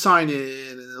 and let me sign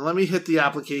in, and let me hit the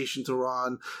application to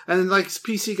run. And then, like,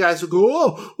 PC guys will go,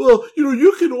 oh, well,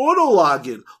 you can auto log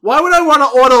in. Why would I want to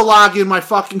auto log in my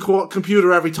fucking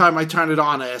computer every time I turn it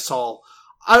on, asshole?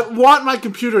 I want my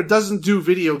computer doesn't do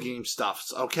video game stuff,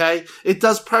 okay? It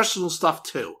does personal stuff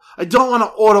too. I don't want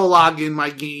to auto log in my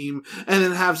game and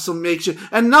then have some makeshift,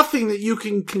 and nothing that you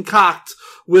can concoct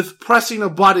with pressing a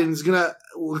button is gonna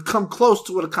come close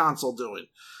to what a console doing.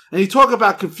 And you talk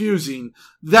about confusing.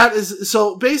 That is,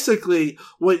 so basically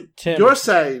what Tim, you're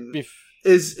saying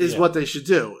is what they should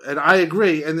do. And I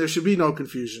agree, and there should be no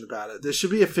confusion about it. There should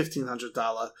be a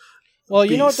 $1,500 Well,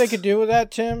 you know what they could do with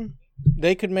that, Tim?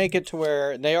 They could make it to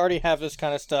where they already have this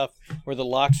kind of stuff where the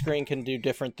lock screen can do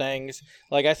different things.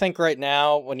 Like, I think right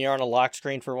now, when you're on a lock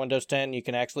screen for Windows 10, you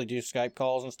can actually do Skype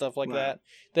calls and stuff like that.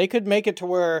 They could make it to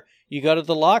where you go to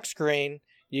the lock screen,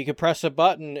 you could press a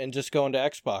button and just go into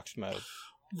Xbox mode.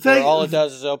 Where all it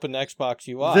does is open the Xbox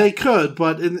UI. They could,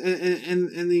 but in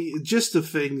the gist of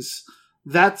things,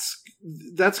 that's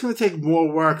going to take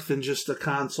more work than just a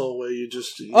console where you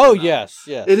just. Yes.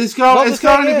 It is going. Well, it's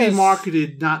going to be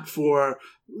marketed not for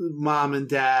mom and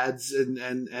dads and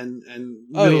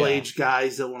middle-aged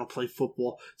guys that want to play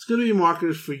football. It's going to be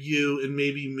marketed for you and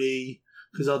maybe me,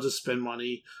 because I'll just spend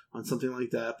money on something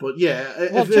like that. But yeah,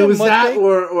 if it was that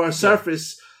or a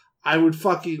Surface, I would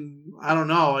I don't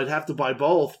know, I'd have to buy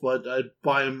both, but I'd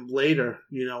buy them later,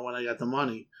 when I got the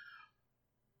money.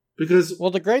 Because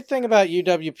the great thing about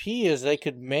UWP is they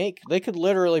could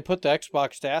literally put the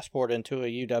Xbox dashboard into a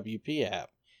UWP app.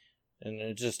 And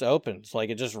it just opens, like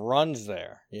it just runs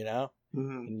there,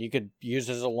 And you could use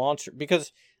it as a launcher.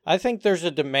 Because I think there's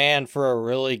a demand for a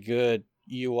really good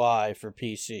UI for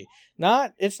PC.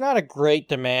 It's not a great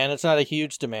demand, it's not a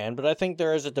huge demand, but I think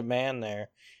there is a demand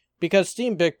there. Because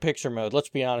Steam Big Picture Mode, let's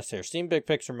be honest here, Steam Big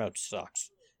Picture Mode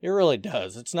sucks. It really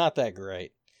does. It's not that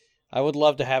great. I would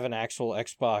love to have an actual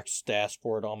Xbox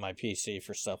dashboard on my PC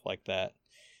for stuff like that.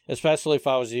 Especially if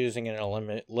I was using it in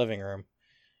a living room.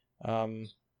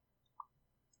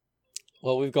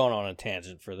 Well, we've gone on a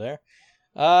tangent for there.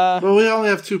 Well, we only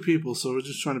have 2 people, so we're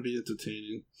just trying to be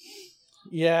entertaining.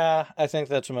 Yeah, I think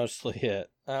that's mostly it.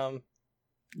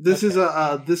 This is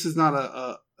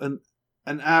not an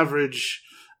average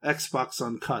Xbox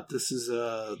Uncut. This is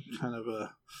a kind of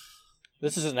a.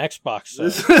 This is an Xbox.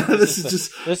 This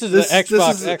is the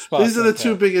Xbox. These are the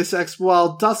 2 biggest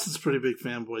Well, Dustin's a pretty big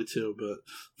fanboy too, but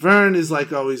Vern is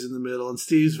like always in the middle, and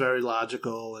Steve's very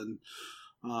logical, and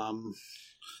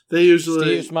they usually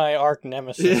Steve's my arch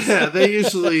nemesis. Yeah, they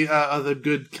usually are the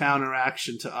good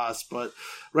counteraction to us, but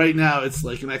right now it's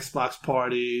like an Xbox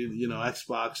party.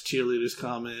 Xbox cheerleaders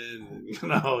coming.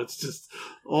 It's just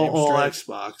all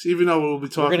Xbox. Even though we'll be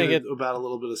talking about a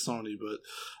little bit of Sony, but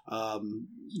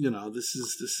this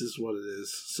is what it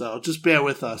is. So just bear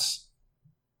with us.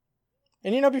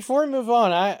 And before we move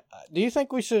on, do you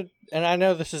think we should? And I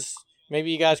know this is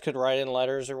maybe you guys could write in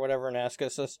letters or whatever and ask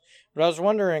us this, but I was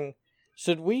wondering.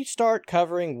 Should we start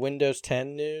covering Windows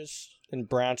 10 news and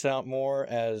branch out more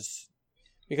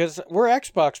because we're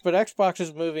Xbox, but Xbox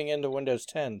is moving into Windows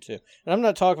 10 too. And I'm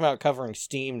not talking about covering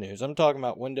Steam news. I'm talking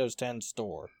about Windows 10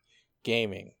 store,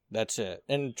 gaming. That's it.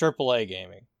 And AAA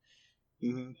gaming.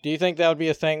 Mm-hmm. Do you think that would be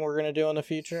a thing we're going to do in the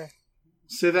future?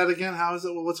 Say that again. How is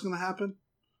it? What's going to happen?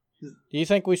 Do you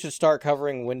think we should start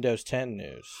covering Windows 10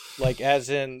 news? Like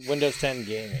as in Windows 10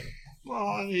 gaming? Well,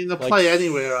 I mean, the Play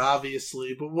Anywhere,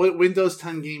 obviously, but what Windows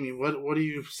 10 gaming? What are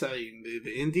you saying?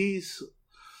 The indies,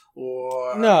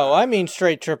 or no? I mean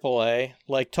straight AAA,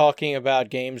 like talking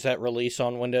about games that release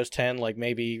on Windows 10, like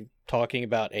maybe talking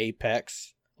about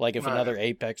Apex, like if another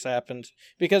Apex happens,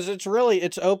 because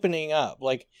it's opening up.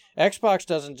 Like Xbox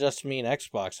doesn't just mean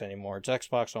Xbox anymore; it's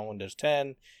Xbox on Windows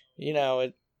 10.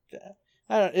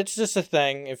 It's just a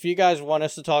thing. If you guys want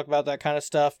us to talk about that kind of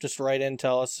stuff, just write in,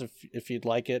 tell us if you'd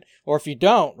like it. Or if you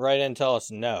don't, write in, tell us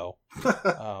no.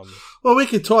 Well, we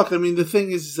could talk. I mean, the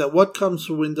thing is that what comes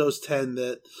from Windows 10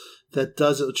 that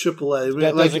does it with AAA?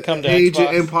 That doesn't come to Age Xbox.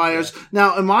 of Empires. Yeah.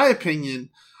 Now, in my opinion,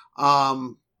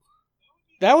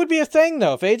 that would be a thing,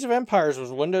 though. If Age of Empires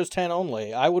was Windows 10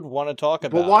 only, I would want to talk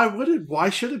about it. But why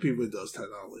should it be Windows 10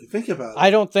 only? Think about it. I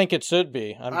don't think it should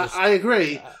be. I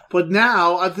agree. But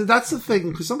now, that's the thing,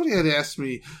 because somebody had asked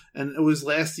me, and it was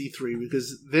last E3,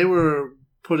 because they were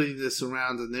putting this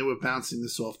around and they were bouncing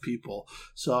this off people.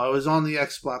 So I was on the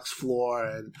Xbox floor,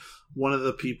 and one of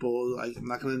the people, I'm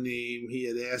not going to name, he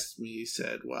had asked me, he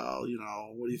said, well,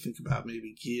 what do you think about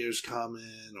maybe Gears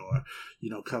coming, or,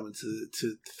 coming to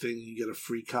the thing, you get a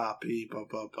free copy, blah,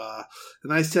 blah, blah.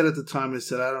 And I said at the time,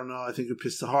 I don't know, I think it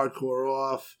pissed the hardcore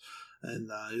off. And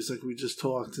he was like, we just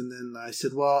talked. And then I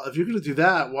said, well, if you're going to do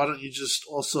that, why don't you just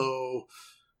also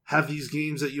have these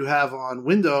games that you have on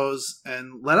Windows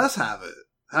and let us have it?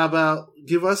 How about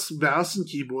give us mouse and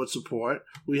keyboard support?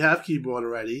 We have keyboard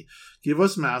already. Give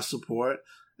us mouse support.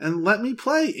 And let me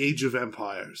play Age of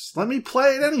Empires. Let me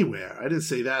play it anywhere. I didn't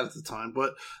say that at the time,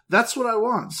 but that's what I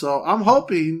want. So I'm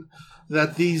hoping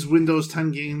that these Windows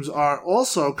 10 games are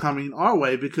also coming our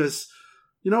way, because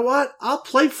you know what? I'll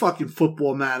play fucking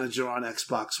Football Manager on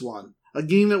Xbox One. A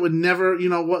game that would never,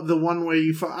 the one where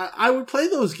I would play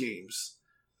those games.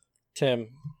 Tim,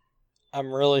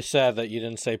 I'm really sad that you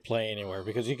didn't say Play Anywhere,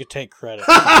 because you could take credit.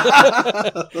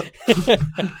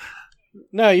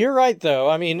 No, you're right, though.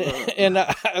 I mean, and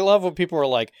I love when people are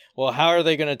like, well, how are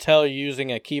they going to tell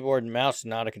using a keyboard and mouse and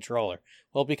not a controller?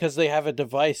 Well, because they have a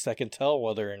device that can tell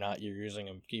whether or not you're using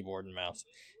a keyboard and mouse.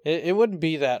 It wouldn't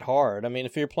be that hard. I mean,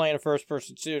 if you're playing a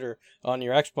first-person shooter on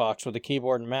your Xbox with a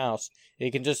keyboard and mouse,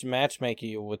 it can just matchmake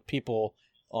you with people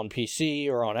on PC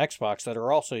or on Xbox that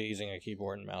are also using a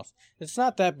keyboard and mouse. It's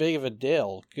not that big of a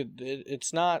deal.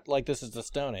 It's not like this is the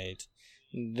Stone Age.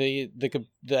 The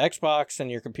Xbox and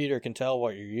your computer can tell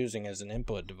what you're using as an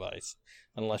input device,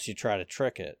 unless you try to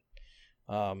trick it,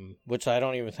 which I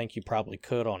don't even think you probably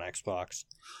could on Xbox.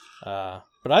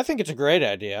 But I think it's a great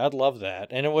idea. I'd love that,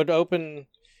 and it would open.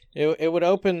 It would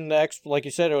open like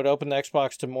you said, it would open the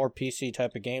Xbox to more PC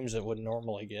type of games it wouldn't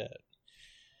normally get.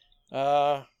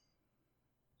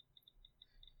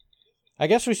 I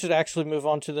guess we should actually move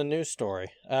on to the news story.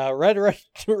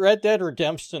 Red Dead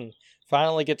Redemption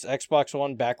finally gets Xbox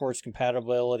One backwards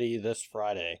compatibility this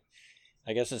Friday.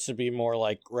 I guess it should be more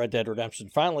like Red Dead Redemption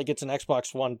finally gets an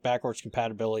Xbox One backwards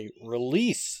compatibility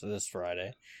release this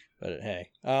Friday. But hey,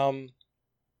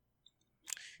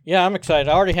 yeah, I'm excited.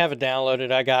 I already have it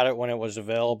downloaded. I got it when it was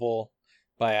available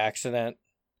by accident.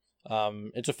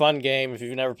 It's a fun game. If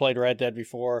you've never played Red Dead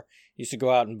before, you should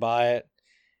go out and buy it.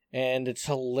 And it's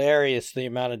hilarious the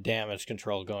amount of damage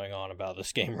control going on about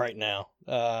this game right now.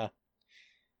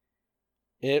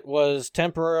 It was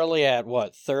temporarily at,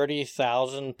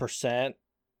 30,000%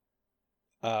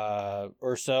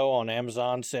 or so on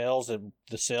Amazon sales.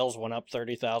 The sales went up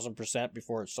 30,000%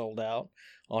 before it sold out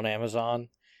on Amazon.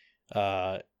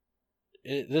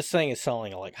 This thing is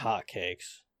selling like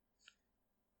hotcakes.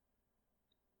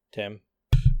 Tim?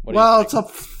 Well, it's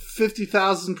up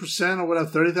 50,000% or whatever,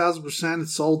 30,000%. It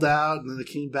sold out, and then it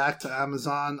came back to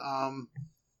Amazon.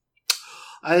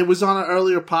 I was on an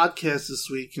earlier podcast this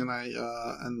week, and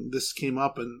and this came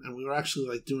up, and we were actually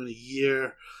like doing a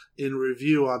year in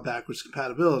review on backwards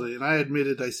compatibility, and I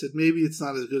said maybe it's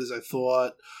not as good as I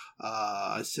thought.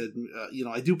 I said,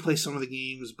 I do play some of the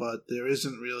games, but there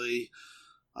isn't really,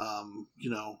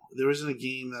 there isn't a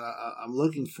game that I'm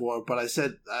looking for. But I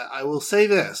said I will say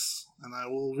this, and I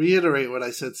will reiterate what I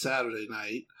said Saturday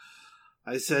night.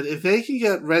 I said if they can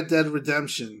get Red Dead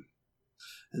Redemption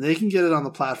and they can get it on the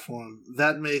platform,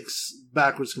 that makes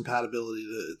backwards compatibility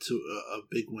to a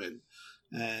big win.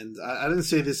 And I didn't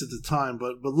say this at the time,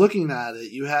 but looking at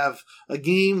it, you have a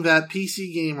game that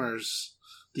PC gamers,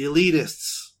 the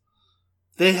elitists,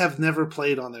 they have never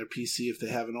played on their PC if they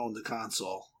haven't owned a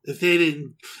console. If they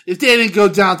didn't go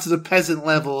down to the peasant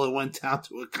level and went down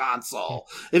to a console.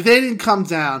 If they didn't come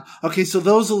down, okay, so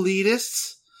those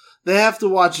elitists, they have to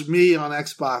watch me on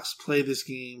Xbox play this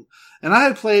game. And I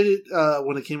had played it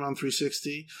when it came on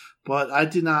 360, but I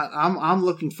did not. I'm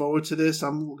looking forward to this.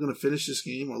 I'm going to finish this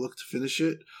game or look to finish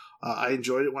it. I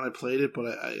enjoyed it when I played it, but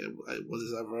I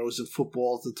was in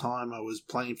football at the time. I was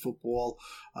playing football.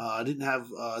 I didn't have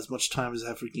as much time as I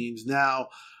have for games now.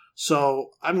 So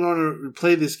I'm going to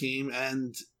play this game,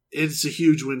 and it's a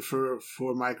huge win for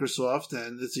Microsoft,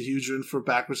 and it's a huge win for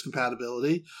backwards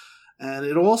compatibility. And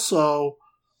it also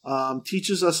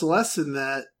teaches us a lesson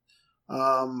that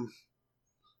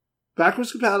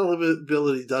backwards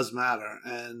compatibility does matter,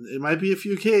 and it might be a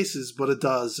few cases, but it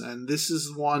does. And this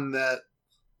is one that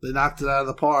they knocked it out of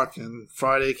the park, and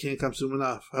Friday can't come soon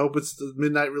enough. I hope it's the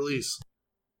midnight release.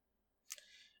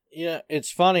 Yeah,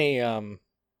 it's funny.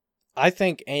 I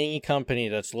think any company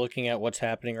that's looking at what's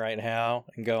happening right now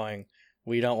and going,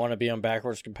 we don't want to be on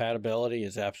backwards compatibility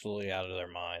is absolutely out of their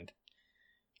mind.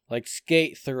 Like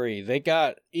Skate 3, they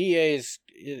got EA's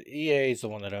the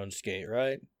one that owns Skate,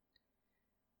 right?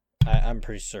 I'm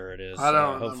pretty sure it is. I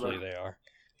don't remember. Hopefully they are.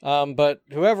 But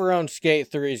whoever owns Skate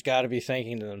 3's got to be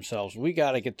thinking to themselves, we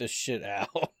got to get this shit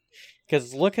out.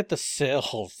 Because look at the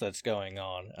sales that's going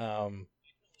on.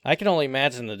 I can only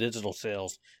imagine the digital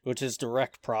sales, which is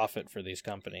direct profit for these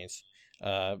companies,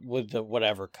 with the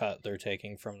whatever cut they're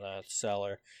taking from the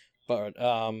seller. But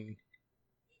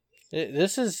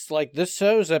this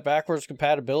shows that backwards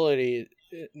compatibility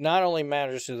not only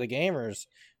matters to the gamers,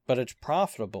 but it's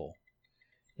profitable.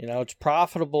 It's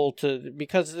profitable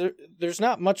because there's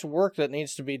not much work that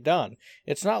needs to be done.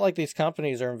 It's not like these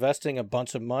companies are investing a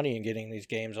bunch of money in getting these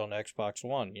games on Xbox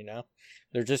One,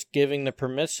 They're just giving the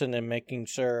permission and making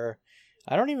sure.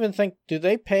 I don't even think, do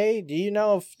they pay? Do you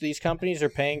know if these companies are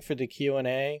paying for the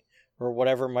Q&A or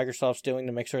whatever Microsoft's doing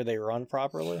to make sure they run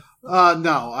properly?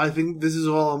 No, I think this is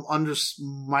all under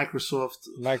Microsoft.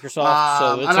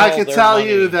 So it's and I can tell money.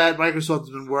 you that Microsoft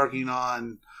has been working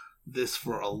on this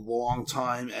for a long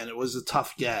time, and it was a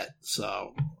tough get.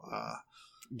 So,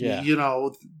 yeah,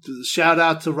 shout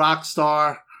out to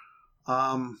Rockstar.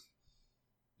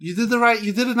 You did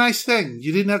a nice thing.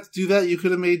 You didn't have to do that. You could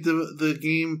have made the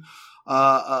game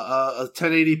a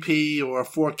 1080p or a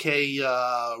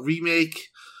 4K remake,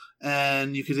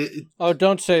 and you could. Oh,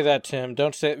 don't say that, Tim.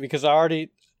 Don't say it, because I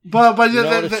already. But they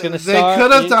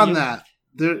could have done that.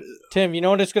 Tim, you know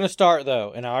what it's going to start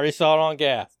though, and I already saw it on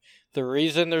Gaff. The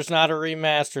reason there's not a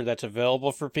remaster that's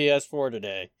available for PS4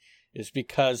 today is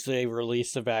because they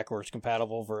released a backwards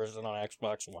compatible version on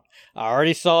Xbox One. I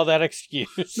already saw that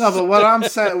excuse. No, but what I'm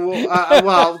saying,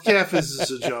 Jeff, this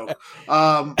is a joke.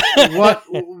 But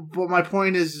my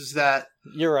point is that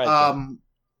you're right.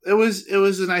 It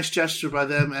was a nice gesture by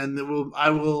them, and I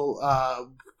will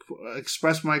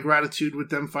express my gratitude with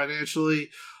them financially.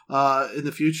 In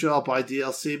the future, I'll buy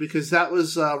DLC because that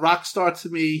was Rockstar to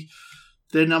me.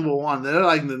 They're number one. They're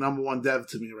like the number one dev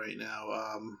to me right now.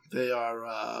 They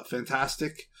are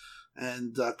fantastic,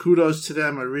 and kudos to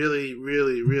them. I really,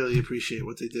 really, really appreciate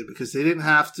what they did because they didn't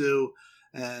have to,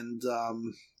 and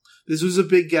this was a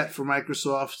big get for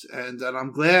Microsoft, and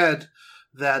I'm glad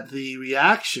that the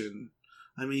reaction.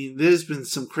 I mean, there's been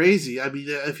some crazy. I mean,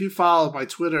 if you follow my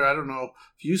Twitter, I don't know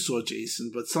if you saw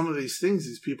Jason, but some of these things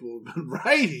these people have been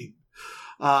writing,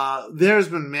 there's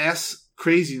been mass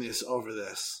craziness over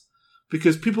this.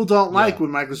 Because people don't like when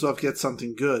Microsoft gets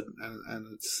something good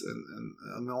and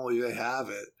only they have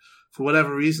it. For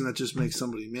whatever reason, that just makes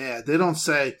somebody mad. They don't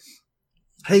say,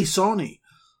 hey, Sony,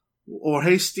 or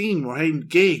hey, Steam, or hey,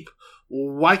 Gabe,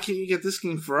 why can't you get this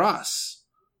game for us?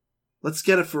 Let's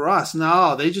get it for us.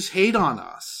 No, they just hate on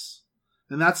us.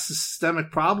 And that's the systemic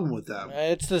problem with them.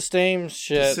 It's the same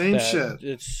shit.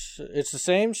 It's the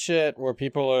same shit where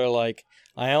people are like,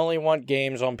 I only want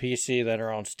games on PC that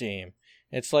are on Steam.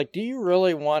 It's like, do you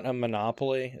really want a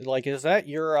monopoly? Like, is that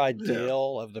your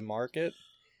ideal of the market?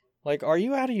 Like, are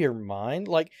you out of your mind?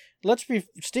 Like,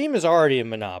 Steam is already a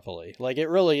monopoly. Like, it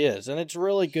really is. And it's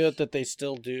really good that they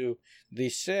still do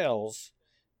these sales.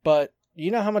 But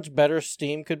you know how much better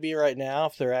Steam could be right now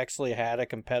if there actually had a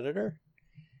competitor?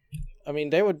 I mean,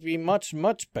 they would be much,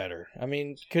 much better. I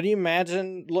mean, could you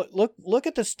imagine? Look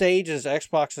at the stages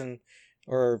Xbox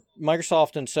or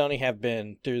Microsoft and Sony have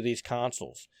been through these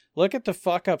consoles. Look at the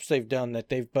fuck-ups they've done that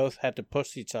they've both had to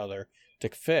push each other to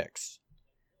fix.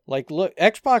 Like, look,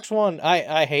 Xbox One,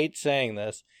 I hate saying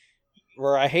this,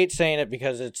 or I hate saying it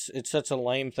because it's such a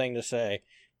lame thing to say,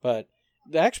 but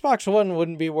the Xbox One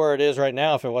wouldn't be where it is right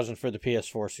now if it wasn't for the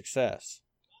PS4 success.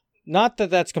 Not that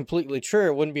that's completely true.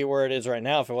 It wouldn't be where it is right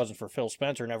now if it wasn't for Phil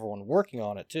Spencer and everyone working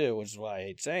on it, too, which is why I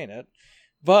hate saying it.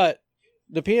 But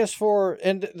the PS4,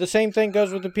 and the same thing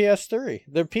goes with the PS3.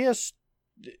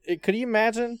 Could you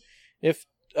imagine if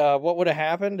what would have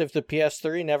happened if the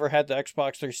PS3 never had the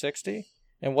Xbox 360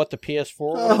 and what the PS4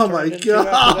 would have turned into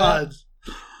after that?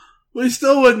 We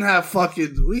still wouldn't have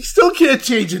we still can't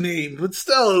change a name, but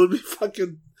still it would be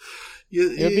fucking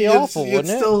it'd be awful, wouldn't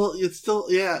it?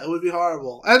 It would be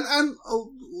horrible. And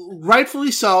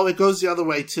rightfully so, it goes the other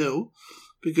way too.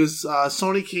 Because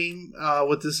Sony came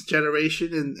with this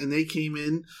generation and they came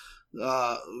in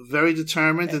very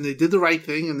determined, and they did the right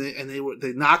thing, and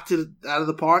they knocked it out of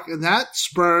the park, and that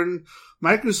spurred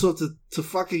Microsoft to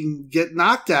fucking get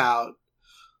knocked on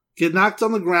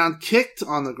the ground, kicked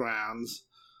on the grounds,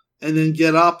 and then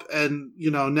get up, and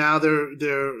now they're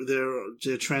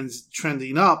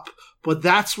trending up. But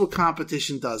that's what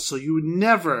competition does. So you would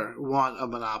never want a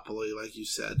monopoly, like you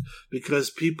said, because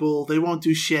people, they won't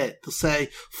do shit. They'll say,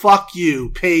 "Fuck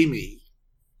you, pay me."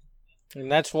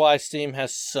 And that's why Steam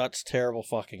has such terrible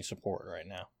fucking support right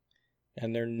now.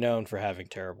 And they're known for having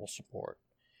terrible support.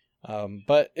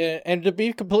 But to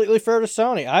be completely fair to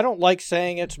Sony, I don't like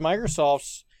saying it's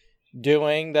Microsoft's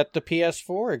doing that the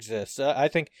PS4 exists. I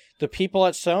think the people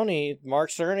at Sony, Mark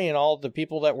Cerny and all the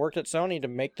people that worked at Sony to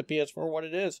make the PS4 what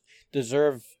it is,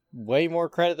 deserve way more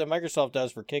credit than Microsoft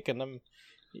does for kicking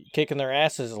their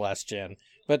asses last gen.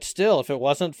 But still, if it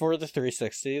wasn't for the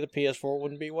 360, the PS4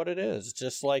 wouldn't be what it is.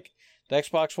 Just like the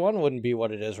Xbox One wouldn't be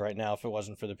what it is right now if it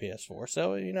wasn't for the PS4.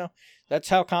 So, that's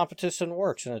how competition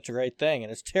works, and it's a great thing.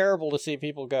 And it's terrible to see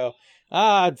people go,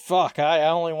 fuck, I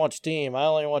only want Steam, I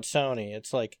only want Sony.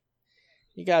 It's like,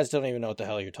 you guys don't even know what the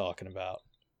hell you're talking about.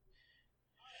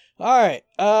 Alright,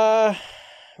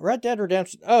 Red Dead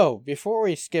Redemption. Oh, before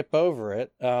we skip over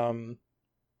it, the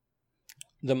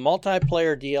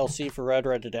multiplayer DLC for Red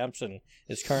Dead Redemption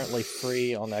is currently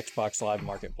free on the Xbox Live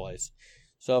Marketplace.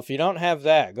 So if you don't have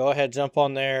that, go ahead, jump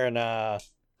on there, and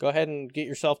go ahead and get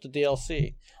yourself the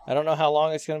DLC. I don't know how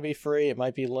long it's going to be free. It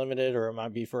might be limited, or it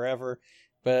might be forever.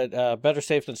 But better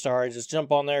safe than sorry. Just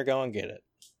jump on there, go and get it.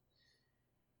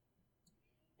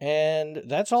 And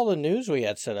that's all the news we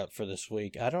had set up for this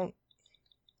week.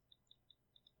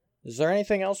 Is there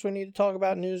anything else we need to talk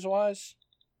about news-wise,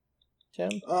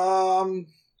 Tim? Not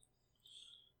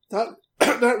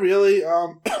really.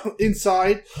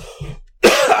 Inside,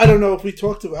 I don't know if we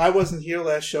talked about. I wasn't here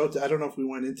last show. I don't know if we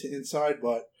went into Inside,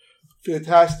 but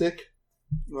fantastic.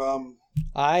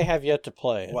 I have yet to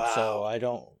play it, wow. so I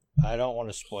don't want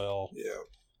to spoil. Yeah.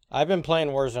 I've been playing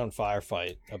Warzone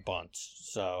Firefight a bunch,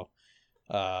 so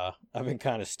I've been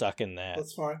kind of stuck in that.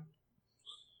 That's fine.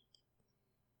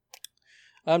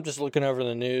 I'm just looking over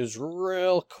the news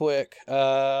real quick.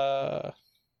 Oops,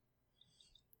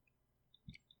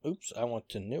 I want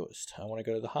the newest. I want to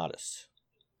go to the hottest.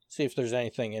 See if there's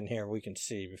anything in here we can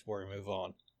see before we move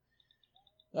on.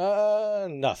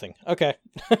 Nothing. Okay.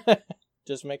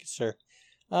 Just making sure.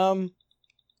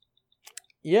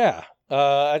 Yeah.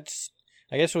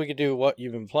 I guess we could do what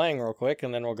you've been playing real quick,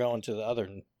 and then we'll go into the other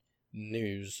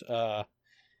news.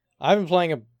 I've been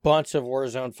playing a bunch of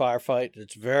Warzone Firefight.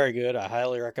 It's very good. I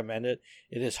highly recommend it.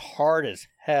 It is hard as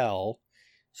hell,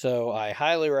 so I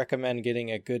highly recommend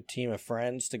getting a good team of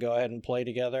friends to go ahead and play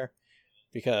together,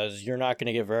 because you're not going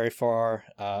to get very far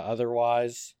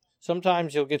otherwise.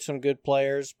 Sometimes you'll get some good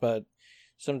players, but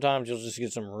sometimes you'll just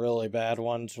get some really bad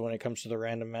ones when it comes to the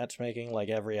random matchmaking, like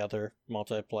every other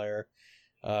multiplayer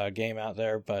game out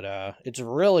there. But it's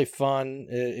really fun.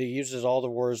 It uses all the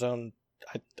Warzone.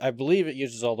 I believe it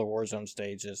uses all the Warzone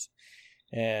stages,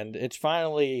 and it's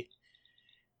finally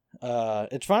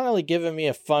given me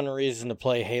a fun reason to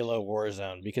play Halo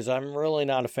Warzone, because I'm really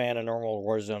not a fan of normal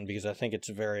Warzone because I think it's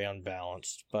very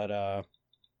unbalanced. But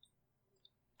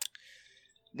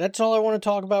that's all I want to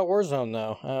talk about Warzone,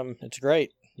 though. It's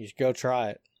great. You should go try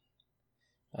it.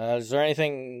 Is there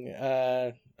anything?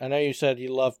 I know you said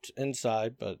you loved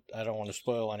Inside, but I don't want to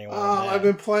spoil anyone. I've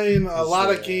been playing a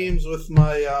lot of games with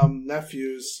my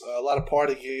nephews, a lot of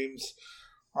party games.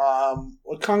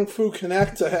 With Kung Fu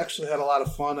Connect, I actually had a lot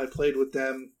of fun. I played with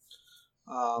them.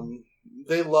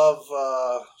 They love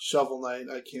Shovel Knight.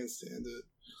 I can't stand it.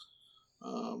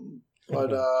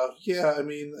 But yeah, I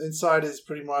mean, Inside is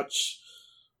pretty much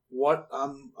what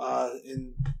I'm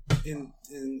in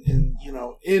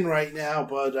right now.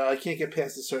 But I can't get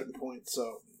past a certain point,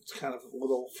 so it's kind of a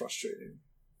little frustrating.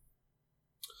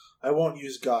 I won't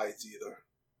use guides either.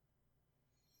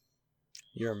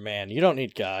 You're a man. You don't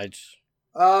need guides.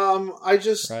 I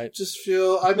just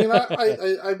feel. I mean,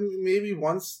 I maybe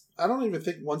once. I don't even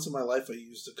think once in my life I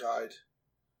used a guide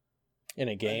in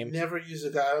a game. I never used a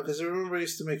guide because I remember I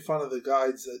used to make fun of the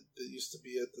guides that used to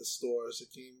be at the stores at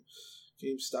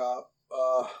GameStop.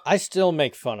 I still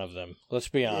make fun of them. Let's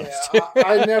be honest. Yeah,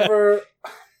 I never.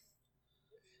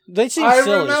 They seem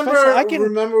silly.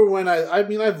 Remember when I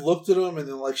mean, I've looked at them and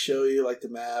they'll like show you like the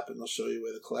map and they'll show you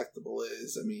where the collectible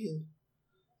is. I mean.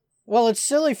 Well, it's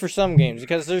silly for some games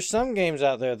because there's some games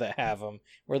out there that have them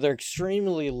where they're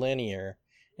extremely linear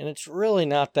and it's really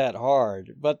not that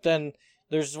hard. But then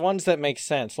there's ones that make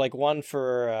sense, like one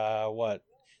for what?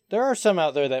 There are some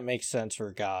out there that make sense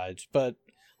for guides, but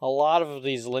a lot of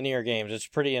these linear games, it's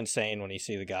pretty insane when you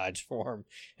see the guides for them.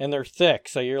 And they're thick,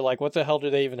 so you're like, what the hell do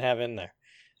they even have in there?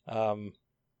 But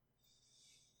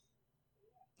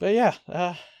yeah,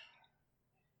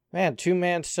 man,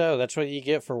 two-man show, that's what you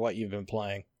get for what you've been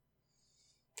playing.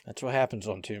 That's what happens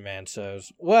on two-man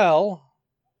shows. Well,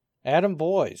 Adam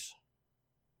Boyes.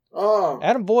 Oh.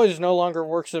 Adam Boyes no longer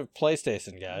works at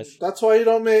PlayStation, guys. That's why you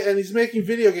don't make... And he's making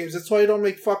video games. That's why you don't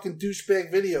make fucking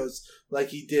douchebag videos like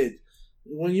he did.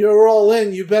 When you're all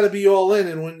in, you better be all in.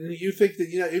 And when you think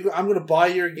that, I'm going to buy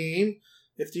your game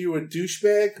if you were a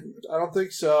douchebag, I don't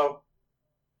think so.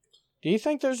 Do you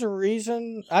think there's a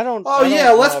reason?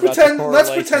 Let's pretend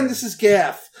this is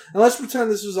Gaff, and let's pretend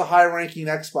this was a high-ranking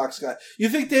Xbox guy. You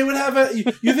think they would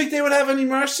have any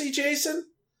mercy, Jason?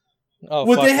 Oh,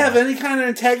 would they have any kind of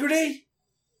integrity?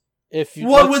 Let's say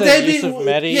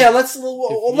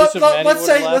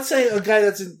a guy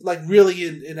that's really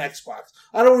in Xbox.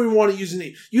 I don't even want to use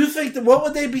any. You think that what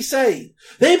would they be saying?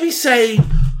 They'd be saying,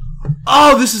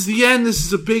 oh, this is the end. This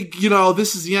is a big,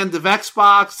 this is the end of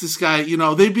Xbox. This guy,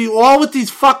 they'd be all with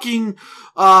these fucking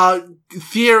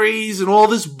theories and all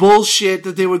this bullshit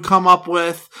that they would come up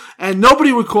with, and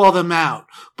nobody would call them out.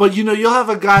 But, you'll have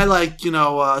a guy like,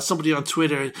 somebody on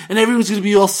Twitter, and everyone's going to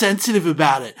be all sensitive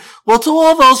about it. Well, to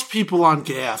all those people on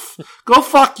Gaff, go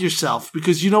fuck yourself,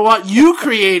 because you know what? You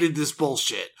created this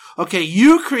bullshit. Okay,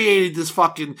 you created this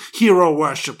fucking hero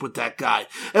worship with that guy.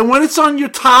 And when it's on your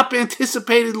top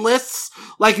anticipated lists,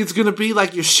 like it's going to be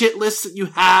like your shit list that you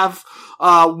have,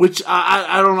 which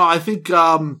I don't know, I think,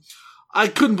 I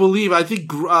couldn't believe, I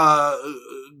think, Gravitron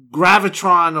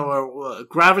or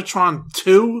Gravitron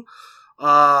 2,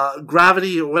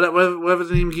 Gravity, or whatever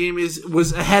the name of the game is,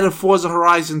 was ahead of Forza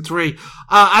Horizon 3.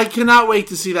 I cannot wait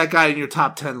to see that guy in your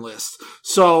top 10 list.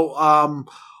 So,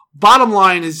 bottom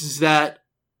line is that,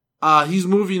 he's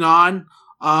moving on.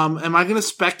 Am I going to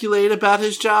speculate about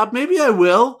his job? Maybe I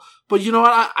will. But you know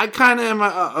what? I kind of am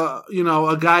a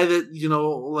guy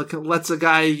that, lets a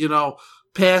guy,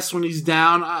 pass when he's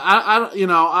down.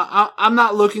 I'm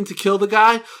not looking to kill the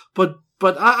guy, but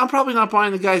I'm probably not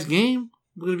buying the guy's game.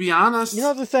 I'm going to be honest. You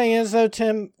know, the thing is, though,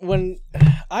 Tim, when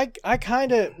I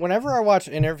kind of, whenever I watch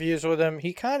interviews with him,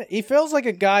 he feels like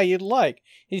a guy you'd like.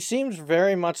 He seems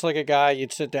very much like a guy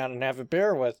you'd sit down and have a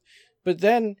beer with. But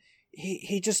then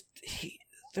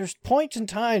there's points and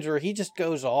times where he just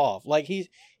goes off. Like,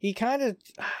 he kind of,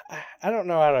 I don't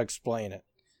know how to explain it.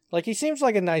 Like, he seems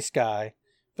like a nice guy,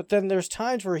 but then there's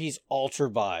times where he's ultra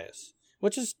biased,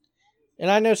 which is, and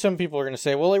I know some people are going to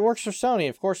say, well, he works for Sony,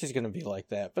 of course he's going to be like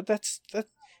that. But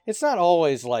it's not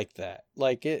always like that.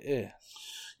 Like,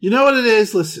 You know what it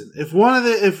is? Listen, if one of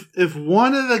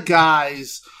the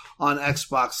guys on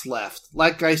Xbox left,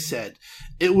 like I said,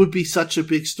 it would be such a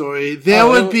big story. There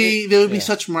would be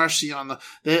such mercy on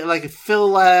like if Phil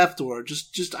left, or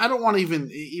just I don't want to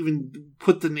even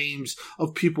put the names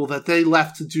of people that they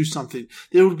left to do something.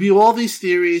 There would be all these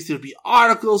theories. There would be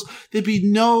articles. There'd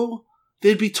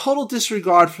be total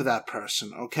disregard for that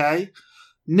person. Okay.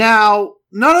 Now,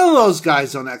 none of those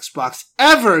guys on Xbox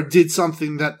ever did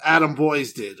something that Adam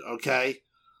Boyes did, okay?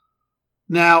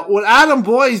 Now, what Adam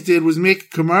Boyes did was make a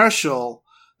commercial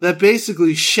that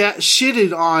basically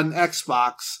shitted on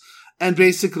Xbox and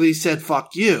basically said,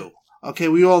 fuck you. Okay,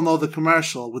 we all know the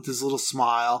commercial with his little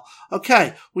smile.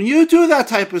 Okay, when you do that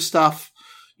type of stuff,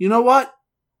 you know what?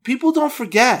 People don't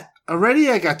forget. Already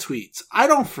I got tweets. I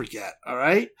don't forget, all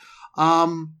right?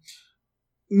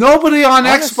 Nobody on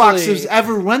Xbox has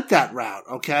ever went that route,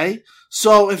 okay?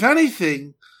 So, if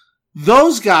anything,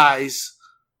 those guys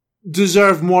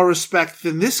deserve more respect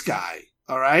than this guy,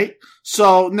 all right?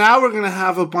 So, now we're going to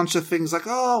have a bunch of things like,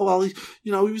 oh, well, he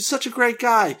was such a great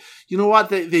guy. You know what?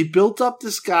 They built up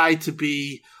this guy to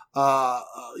be,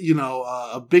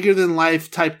 a bigger-than-life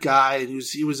type guy.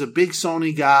 He was a big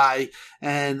Sony guy,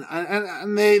 and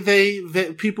they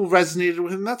people resonated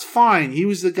with him. That's fine. He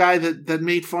was the guy that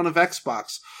made fun of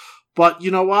Xbox. But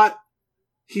you know what?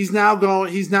 He's now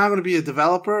going to be a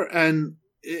developer, and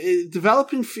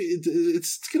developing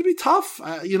it's going to be tough.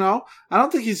 I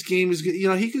don't think his game is good.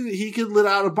 He could let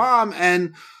out a bomb,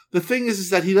 and the thing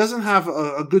is that he doesn't have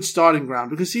a good starting ground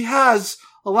because he has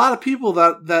a lot of people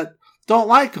that don't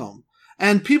like him,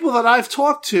 and people that I've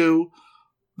talked to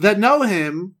that know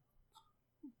him,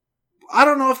 I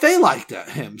don't know if they like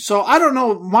him. So I don't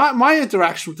know. My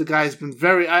interaction with the guy has been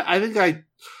very. I think I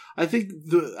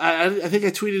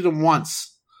tweeted him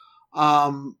once,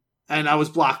 and I was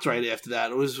blocked right after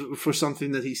that. It was for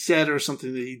something that he said or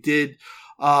something that he did.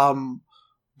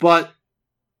 But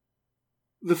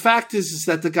the fact is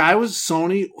that the guy was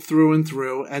Sony through and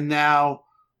through, and now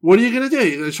what are you going to do?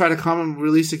 You're going to try to come and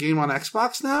release a game on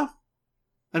Xbox now?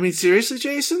 I mean, seriously,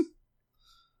 Jason?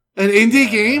 An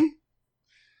indie game?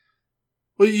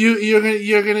 Well, you're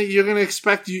gonna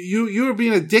expect you were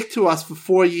being a dick to us for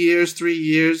 4 years, 3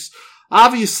 years.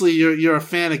 Obviously, you're a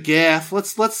fan of Gaff.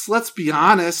 Let's be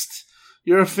honest.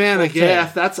 You're a fan of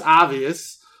Gaff. That's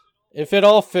obvious. If it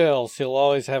all fails, he'll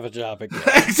always have a job at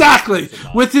Gaff. Exactly,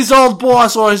 with his old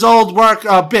boss or his old work,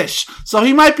 Bish. So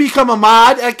he might become a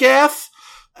mod at Gaff,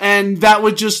 and that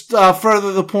would just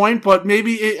further the point. But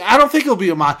maybe I don't think he'll be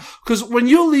a mod, because when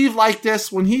you leave like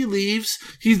this, when he leaves,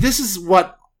 this is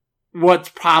what's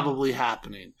probably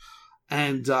happening.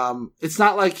 And it's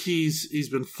not like he's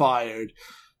been fired.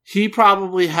 He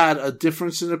probably had a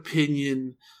difference in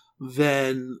opinion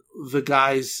than the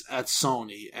guys at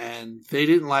Sony, and they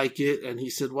didn't like it, and he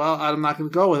said, well, I'm not going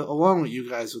to go along with you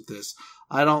guys with this.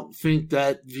 I don't think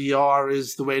that VR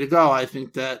is the way to go. I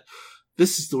think that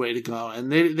this is the way to go.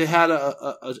 And they had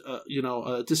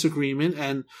a disagreement,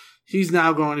 and he's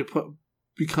now going to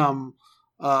become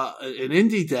an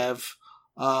indie dev.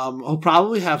 He'll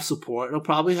probably have support. He'll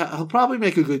probably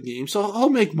make a good game, so he'll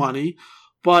make money.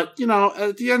 But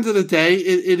at the end of the day,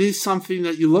 it is something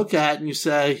that you look at and you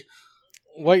say,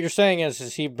 what you're saying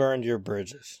is he burned your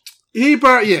bridges. You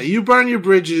burn your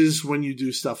bridges when you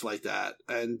do stuff like that.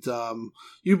 And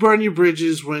you burn your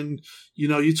bridges when,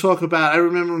 you talk about, I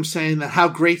remember him saying that how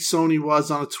great Sony was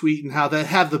on a tweet and how they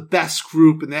have the best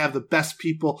group and they have the best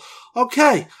people.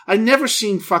 Okay. I never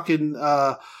seen fucking,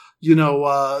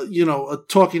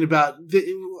 talking about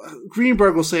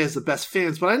Greenberg will say has the best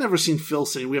fans, but I never seen Phil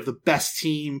saying we have the best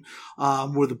team.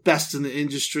 We're the best in the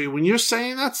industry. When you're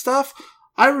saying that stuff,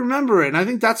 I remember it. And I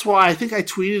think that's why I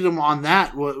tweeted him on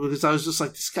that, because I was just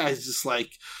like, this guy's just like,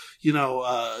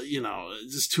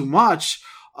 just too much.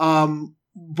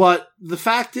 But the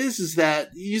fact is that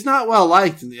he's not well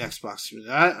liked in the Xbox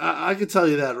community. I can tell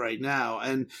you that right now.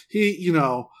 And he,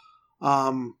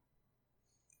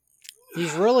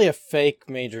 He's really a fake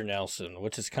Major Nelson,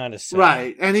 which is kind of sad.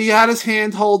 Right, and he had his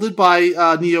hand holded by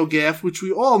NeoGAF, which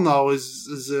we all know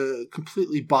is a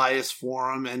completely biased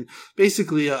forum and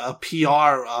basically a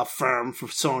PR firm for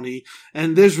Sony,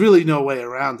 and there's really no way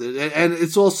around it. And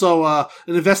it's also an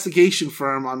investigation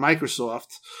firm on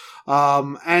Microsoft.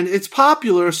 And it's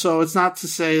popular, so it's not to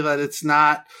say that it's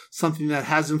not something that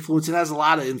has influence. It has a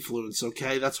lot of influence,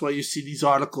 okay? That's why you see these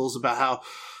articles about how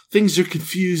things are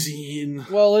confusing.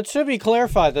 Well, it should be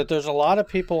clarified that there's a lot of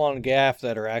people on GAF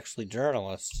that are actually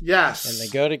journalists. Yes. And they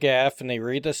go to GAF and they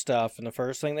read the stuff, and the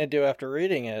first thing they do after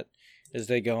reading it is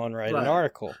they go and write an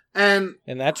article. And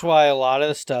that's why a lot of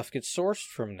the stuff gets sourced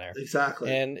from there.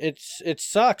 Exactly. And it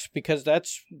sucks because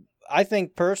I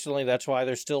think personally that's why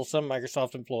there's still some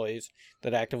Microsoft employees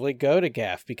that actively go to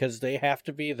GAF, because they have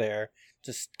to be there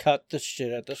to cut the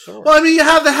shit at the source. Well, I mean, you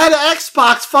have the head of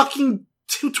Xbox fucking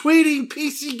tweeting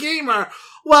PC Gamer.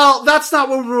 Well, that's not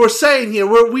what we were saying here.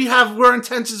 We're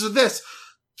intentions of this.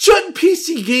 Shouldn't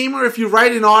PC Gamer, if you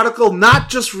write an article, not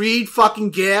just read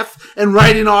fucking GAF and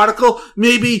write an article,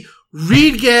 maybe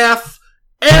read GAF,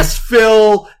 ask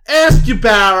Phil, ask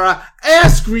Ybarra,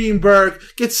 ask Greenberg,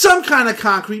 get some kind of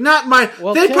concrete, not my,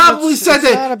 well, they Tim, probably said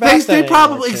that, they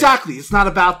probably, anymore, exactly, it's not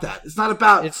about that. It's not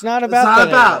about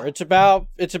that.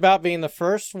 It's about being the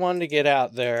first one to get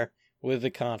out there with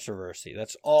the controversy.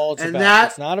 That's all it's about.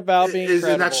 It's not about being credible.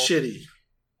 And that's shitty.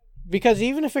 Because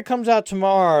even if it comes out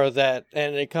tomorrow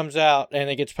and it comes out and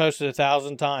it gets posted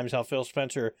 1,000 times how Phil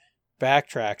Spencer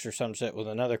backtracks or some shit with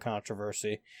another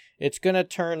controversy, it's going to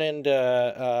turn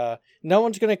into no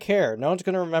one's going to care. No one's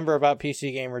going to remember about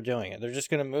PC Gamer doing it. They're just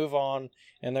going to move on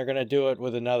and they're going to do it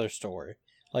with another story.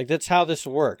 Like, that's how this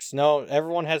works. No,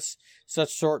 everyone has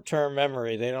such short-term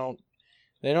memory. They don't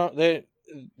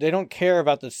care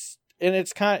about this. And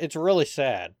it's really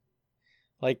sad.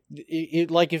 Like,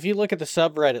 if you look at the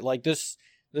subreddit, like this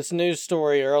news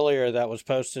story earlier that was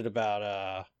posted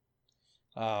about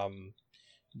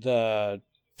the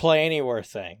Play Anywhere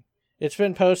thing, it's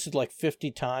been posted like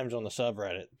 50 times on the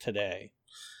subreddit today.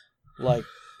 Like,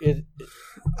 it's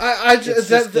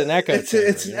an echo chamber.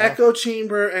 It's an echo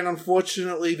chamber, and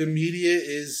unfortunately, the media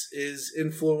is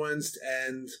influenced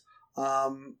and.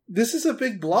 This is a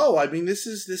big blow. I mean, this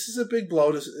is a big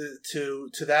blow to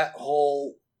that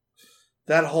whole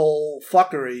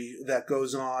fuckery that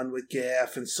goes on with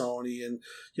GAF and Sony, and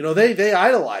they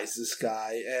idolize this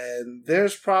guy, and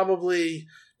there's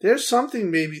something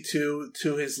maybe to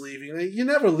his leaving. You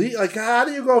never leave. Like, how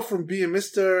do you go from being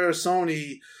Mr.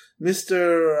 Sony,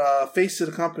 Mr. face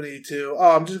of the company to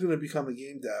I'm just going to become a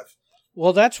game dev?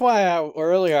 Well, that's why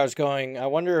earlier I was going, I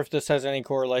wonder if this has any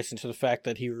correlation to the fact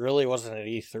that he really wasn't at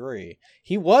E3.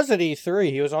 He was at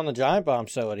E3. He was on the Giant Bomb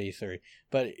show at E3.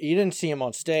 But you didn't see him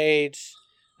on stage.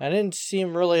 I didn't see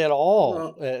him really at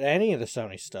all at any of the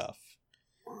Sony stuff.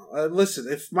 Listen,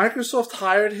 if Microsoft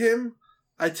hired him,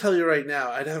 I tell you right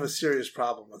now, I'd have a serious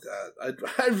problem with that.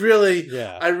 I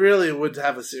really would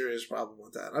have a serious problem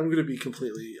with that. I'm going to be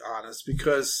completely honest,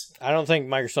 because I don't think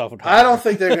Microsoft would hire him. I don't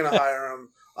think they're going to hire him.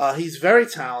 He's very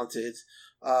talented,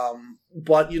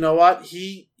 but you know what?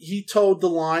 He towed the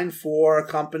line for a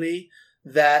company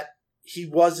that he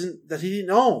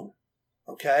didn't own.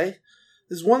 Okay,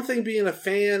 there's one thing being a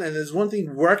fan, and there's one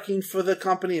thing working for the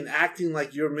company and acting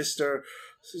like you're Mr.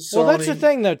 Sony. Well, that's the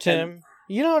thing, though, Tim.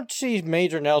 You don't see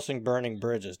Major Nelson burning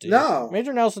bridges, do you? No.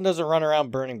 Major Nelson doesn't run around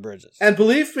burning bridges. And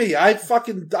believe me, I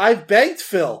begged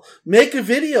Phil, make a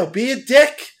video, be a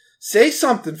dick, say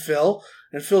something, Phil.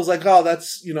 And Phil's like, oh,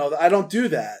 that's, I don't do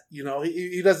that.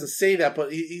 He doesn't say that,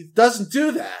 but he doesn't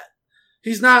do that.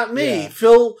 He's not me. Yeah.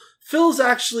 Phil's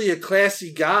actually a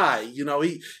classy guy.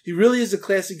 He really is a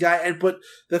classy guy. But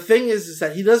the thing is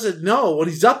that he doesn't know what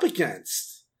he's up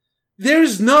against.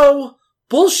 There's no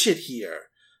bullshit here.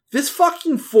 This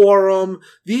fucking forum,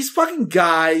 these fucking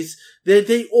guys,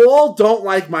 they all don't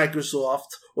like Microsoft,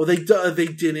 or they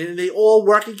didn't, and they all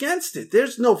work against it.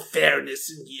 There's no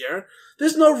fairness in here.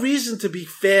 There's no reason to be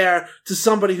fair to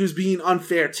somebody who's being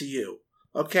unfair to you.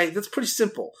 Okay? That's pretty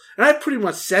simple. And I pretty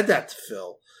much said that to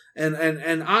Phil. And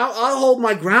I'll hold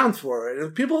my ground for it. And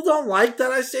if people don't like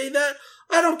that I say that,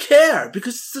 I don't care,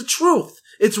 because it's the truth.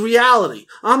 It's reality.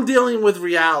 I'm dealing with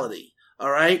reality.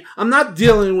 All right? I'm not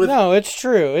dealing with... No, it's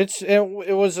true.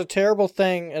 It was a terrible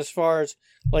thing as far as,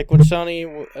 like, when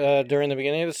Sony, during the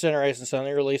beginning of the generation,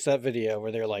 Sony released that video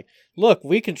where they're like, look,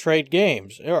 we can trade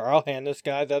games, or I'll hand this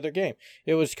guy the other game.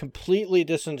 It was completely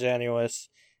disingenuous.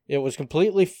 It was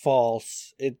completely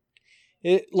false.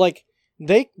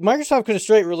 Microsoft could have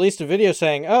straight released a video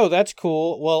saying, oh, that's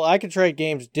cool. Well, I can trade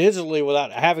games digitally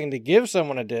without having to give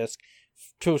someone a disc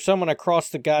to someone across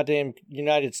the goddamn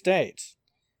United States.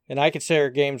 and I could share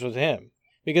games with him,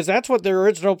 because that's what their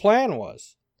original plan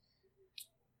was.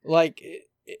 Like,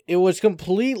 it was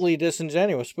completely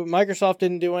disingenuous, but Microsoft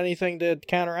didn't do anything to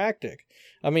counteract it.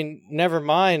 I mean, never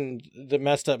mind the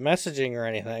messed up messaging or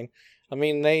anything. I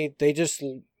mean, they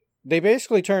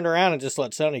basically turned around and just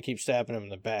let Sony keep stabbing them in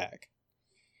the back.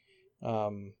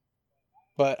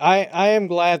 But I am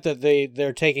glad that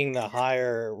they're taking the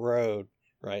higher road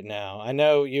right now. I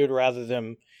know you'd rather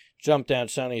them jump down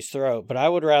Sony's throat, but I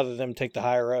would rather them take the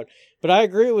higher road. But I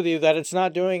agree with you that it's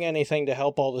not doing anything to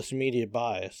help all this media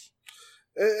bias.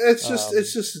 It's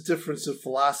just a difference in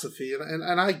philosophy,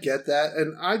 and I get that,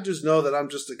 and I just know that I'm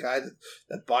just a guy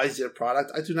that buys their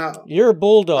product. I do not. You're a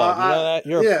bulldog, you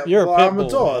know that. You're a pit I'm a bull,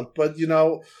 dog, man. but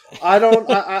I don't.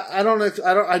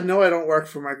 I know I don't work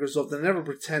for Microsoft. I never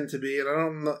pretend to be, and I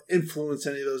don't influence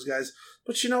any of those guys.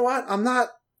 But you know what? I'm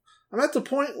at the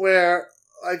point where,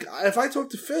 like, if I talk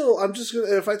to Phil,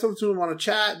 if I talk to him on a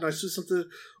chat and I see something,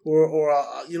 or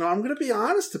I'm gonna be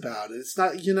honest about it. It's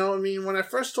not, I mean, when I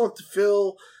first talked to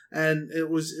Phil, and it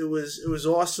was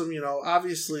awesome.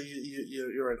 Obviously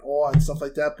you're in awe and stuff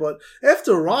like that. But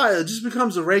after a while, it just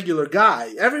becomes a regular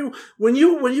guy. When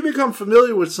you become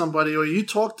familiar with somebody, or you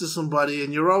talk to somebody,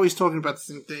 and you're always talking about the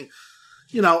same thing,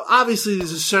 obviously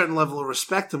there's a certain level of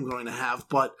respect I'm going to have.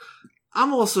 But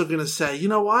I'm also going to say, you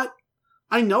know what?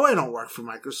 I know I don't work for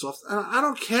Microsoft, and I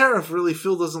don't care if really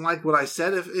Phil doesn't like what I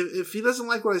said. If he doesn't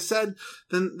like what I said,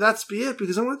 then that's be it,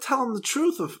 because I'm going to tell him the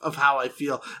truth of how I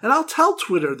feel. And I'll tell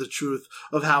Twitter the truth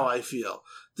of how I feel.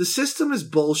 The system is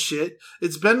bullshit.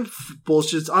 It's been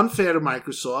bullshit. It's unfair to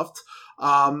Microsoft.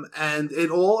 And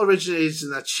it all originates in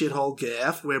that shithole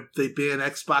GAF where they ban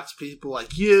Xbox people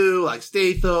like you, like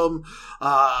Statham.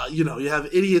 You have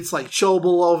idiots like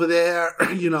Chobel over there,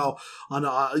 who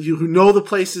know the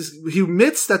place who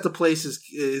admits that the place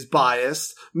is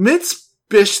biased.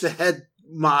 Bish, the head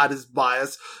mod, is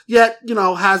biased, yet,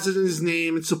 has it in his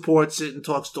name and supports it and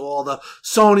talks to all the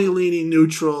Sony leaning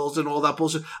neutrals and all that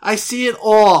bullshit. I see it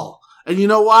all. And you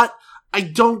know what? I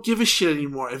don't give a shit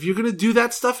anymore. If you're gonna do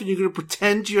that stuff and you're gonna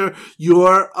pretend you're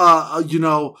in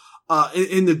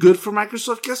the good for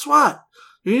Microsoft, guess what?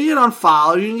 You're gonna get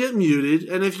unfollowed, you're gonna get muted,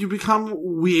 and if you become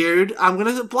weird, I'm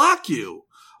gonna block you.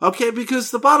 Okay?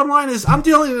 Because the bottom line is, I'm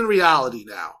dealing in reality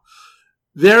now.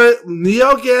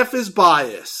 NeoGAF is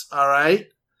bias, alright?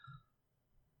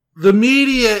 The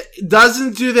media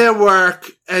doesn't do their work,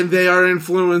 and they are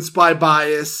influenced by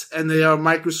bias, and they are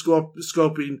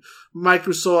microscoping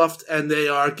Microsoft, and they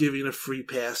are giving a free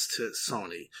pass to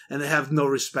Sony, and they have no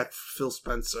respect for Phil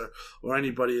Spencer or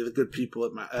anybody of the good people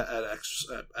at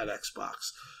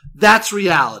Xbox. That's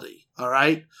reality, all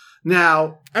right?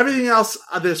 Now, everything else,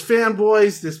 there's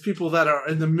fanboys, there's people that are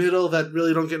in the middle that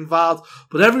really don't get involved,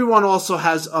 but everyone also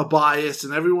has a bias,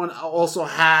 and everyone also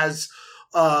has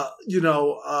they're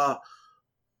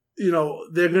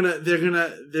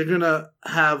gonna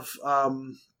have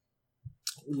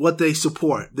what they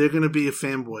support. They're gonna be a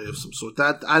fanboy of some sort.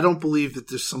 That I don't believe that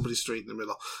there's somebody straight in the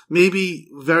middle. Maybe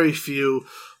very few,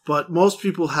 but most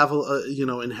people have a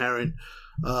inherent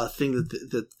thing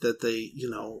that they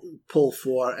pull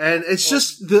for, and it's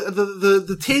just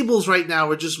the tables right now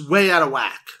are just way out of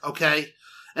whack. Okay,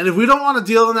 and if we don't want to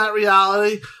deal in that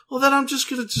reality, well, then I'm just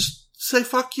gonna say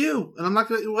fuck you, and I'm not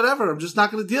gonna I'm just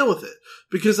not gonna deal with it,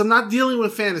 because I'm not dealing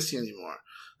with fantasy anymore.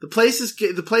 The place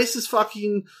is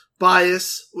fucking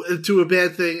bias to a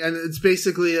bad thing, and it's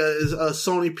basically a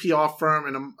Sony PR firm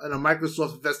and a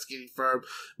Microsoft investigating firm.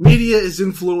 Media is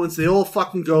influenced. They all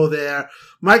fucking go there.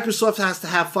 Microsoft has to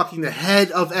have fucking the head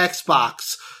of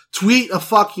Xbox tweet a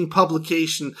fucking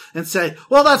publication and say,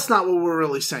 well, that's not what we're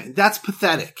really saying. That's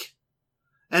pathetic.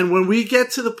 And when we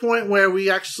get to the point where we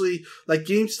actually, like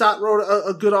GameStop wrote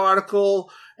a good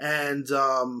article, and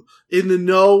In the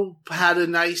Know had a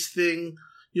nice thing,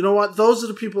 you know what? Those are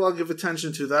the people I'll give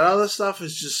attention to. That other stuff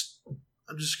is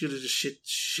I'm just going to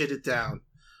shit it down.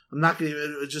 I'm not going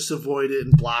to just avoid it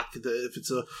and block it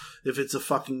if it's a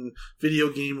fucking video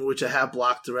game, which I have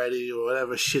blocked already, or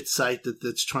whatever shit site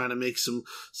that's trying to make some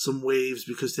waves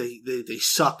because they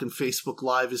suck and Facebook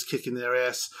Live is kicking their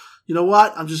ass. You know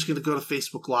what? I'm just going to go to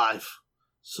Facebook Live.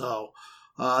 So,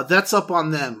 that's up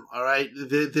on them. All right.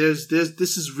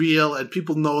 This is real, and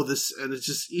people know this, and it's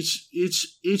just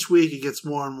each week it gets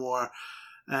more and more.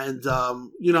 And,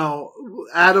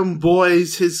 Adam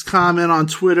Boyes, his comment on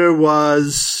Twitter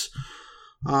was,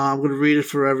 I'm going to read it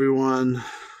for everyone.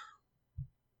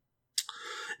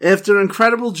 After an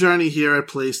incredible journey here at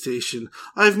PlayStation,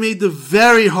 I've made the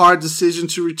very hard decision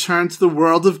to return to the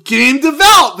world of game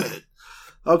development.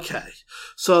 Okay,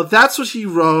 so that's what he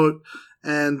wrote,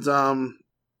 and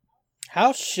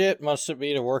How shit must it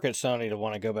be to work at Sony to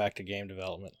want to go back to game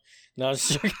development? No, I'm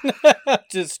just,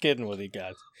 just kidding with you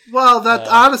guys. Well,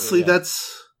 honestly, yeah.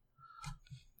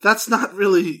 that's not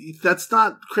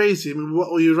crazy. I mean,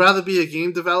 would you rather be a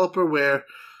game developer where,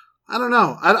 I don't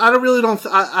know. I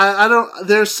don't,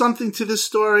 there's something to this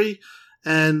story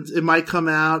and it might come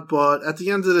out, but at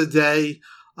the end of the day,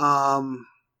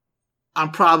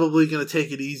 I'm probably going to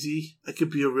take it easy. I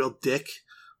could be a real dick,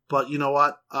 but you know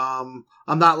what?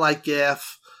 I'm not like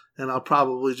Gaff, and I'll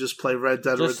probably just play Red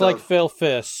Dead Redemption. Just like Phil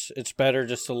Fiss, it's better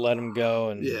just to let him go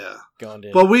and go into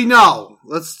it. But we know.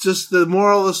 The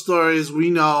moral of the story is we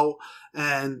know,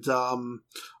 and I'm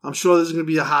sure there's going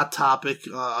to be a hot topic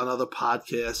on other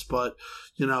podcasts, but,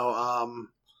 you know,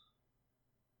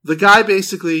 the guy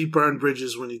basically burned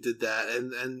bridges when he did that,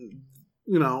 and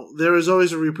you know, there is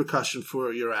always a repercussion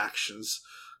for your actions.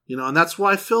 You know, and that's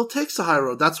why Phil takes the high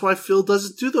road. That's why Phil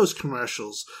doesn't do those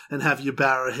commercials and have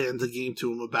Ybarra hand the game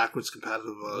to him with backwards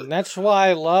compatibility. And that's why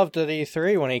I loved at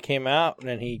E3 when he came out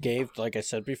and he gave, like I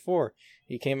said before,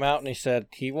 he came out and he said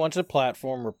he wants a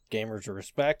platform where gamers are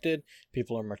respected,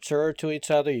 people are mature to each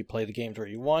other, you play the games where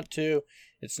you want to.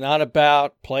 It's not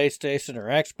about PlayStation or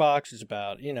Xbox. It's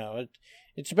about, you know,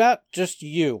 it's about just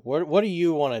you. What do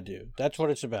you want to do? That's what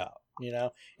it's about. You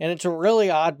know, and it's a really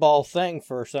oddball thing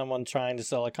for someone trying to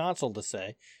sell a console to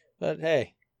say, but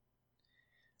hey,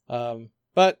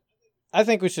 but I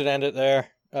think we should end it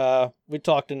there. We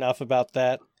talked enough about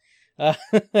that.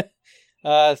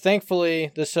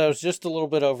 Thankfully, this show's just a little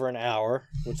bit over an hour,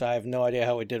 which I have no idea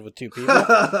how we did with 2 people.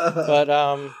 But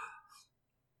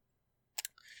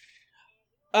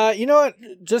you know what?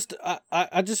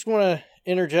 I just want to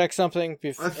interject something.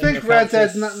 I think Red Dead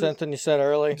something you said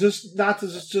earlier. Just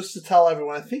to tell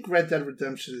everyone. I think Red Dead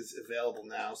Redemption is available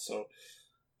now. So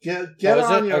get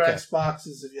on your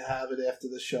Xboxes if you have it after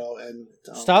the show, and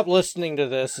stop listening to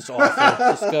this. It's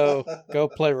awful. Just go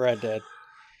play Red Dead.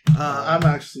 I'm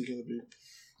actually going to be.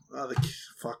 The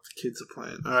kids are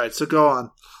playing. All right, so go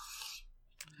on.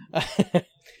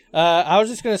 I was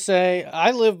just going to say,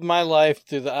 I live my life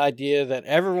through the idea that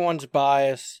everyone's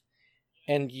biased.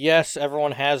 And yes,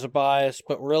 everyone has a bias,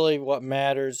 but really what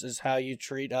matters is how you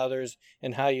treat others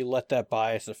and how you let that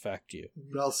bias affect you.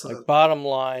 Well said. Like, bottom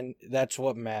line, that's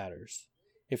what matters.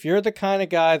 If you're the kind of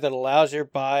guy that allows your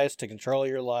bias to control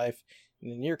your life,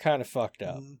 then you're kind of fucked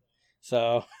up.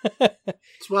 So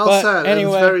it's well said.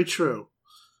 Anyway, and it's very true.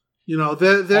 You know,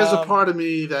 there's a part of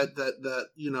me that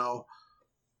you know,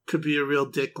 could be a real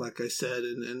dick, like I said,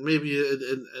 and maybe at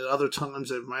other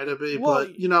times it might have been. Well,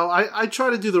 but, you know, I try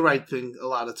to do the right thing a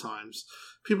lot of times.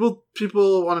 People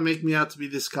want to make me out to be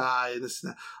this guy and this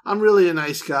and that. I'm really a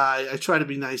nice guy. I try to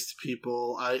be nice to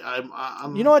people.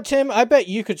 I'm. You know what, Tim? I bet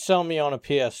you could sell me on a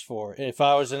PS4 if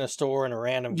I was in a store and a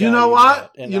random guy. You know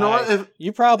what? You know what? If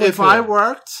could. I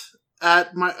worked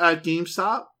at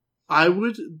GameStop, I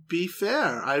would be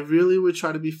fair. I really would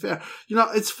try to be fair. You know,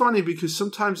 it's funny because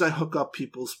sometimes I hook up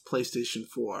people's PlayStation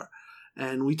 4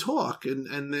 and we talk and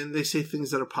then they say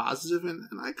things that are positive and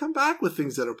I come back with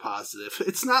things that are positive.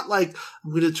 It's not like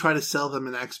I'm going to try to sell them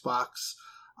an Xbox.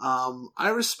 I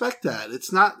respect that.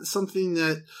 It's not something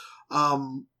that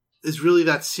is really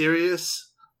that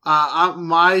serious.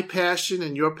 My passion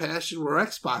and your passion, we're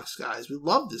Xbox guys. We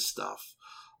love this stuff.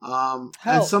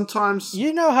 And sometimes,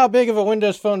 you know how big of a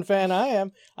Windows Phone fan I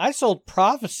am. I sold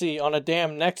Prophecy on a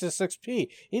damn Nexus 6P.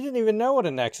 He didn't even know what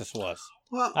a Nexus was.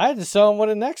 Well, I had to sell him what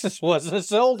a Nexus was, and I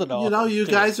sold it all. You know, you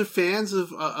guys are fans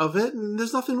of it, and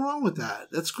there's nothing wrong with that.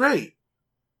 That's great.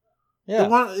 Yeah, they're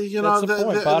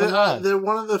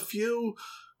one of the few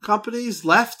companies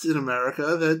left in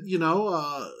America that, you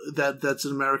know, that's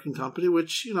an American company.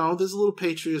 Which, you know, there's a little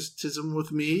patriotism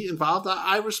with me involved.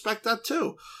 I respect that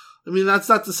too. I mean, that's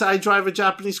not to say I drive a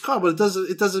Japanese car, but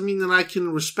it doesn't mean that I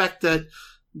can respect that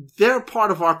they're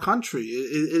part of our country.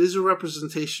 It is a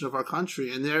representation of our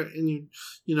country, and their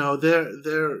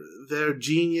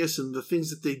genius and the things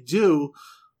that they do,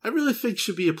 I really think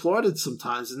should be applauded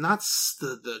sometimes. And that's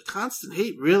the constant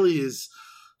hate really is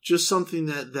just something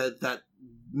that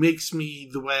makes me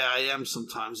the way I am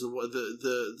sometimes.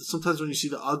 Sometimes when you see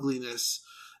the ugliness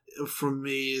from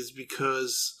me is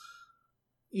because,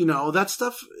 you know, that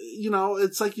stuff, you know,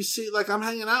 it's like you see, like I'm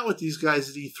hanging out with these guys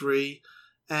at E3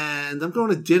 and I'm going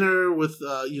to dinner with,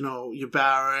 you know,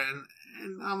 Ybarra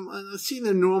and I'm seeing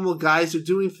the normal guys are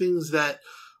doing things that,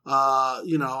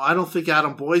 you know, I don't think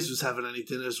Adam Boyes was having any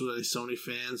dinners with any Sony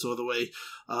fans or the way,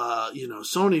 you know,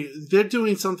 Sony, they're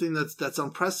doing something that's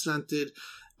unprecedented,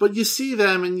 but you see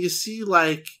them and you see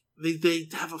like they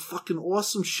have a fucking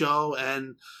awesome show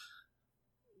and,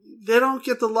 they don't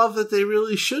get the love that they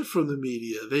really should from the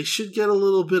media. They should get a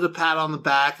little bit of pat on the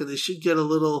back, and they should get a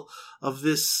little of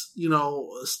this,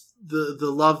 the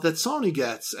love that Sony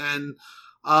gets. And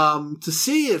to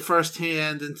see it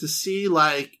firsthand, and to see,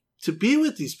 like, to be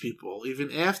with these people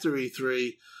even after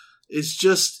E3 is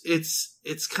just, it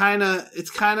kind of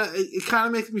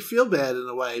makes me feel bad in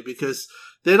a way, because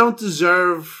they don't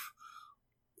deserve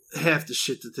half the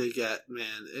shit that they get,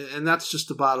 man. And that's just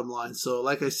the bottom line. So,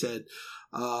 like I said,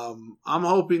 I'm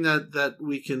hoping that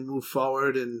we can move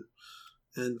forward and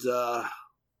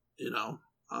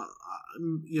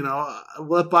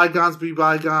let bygones be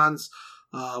bygones.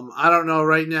 I don't know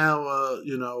right now,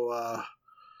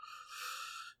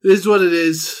 it is what it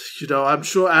is. I'm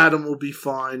sure Adam will be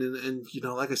fine. And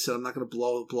like I said, I'm not going to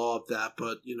blow up that,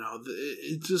 but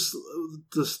it just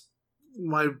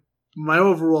my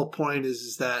overall point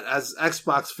is that as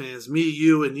Xbox fans, me,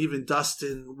 you, and even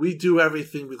Dustin, we do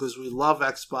everything because we love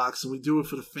Xbox, and we do it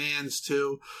for the fans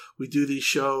too. We do these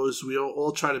shows. We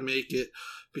all try to make it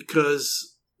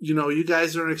because, you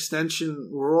guys are an extension.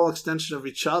 We're all extension of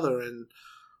each other. And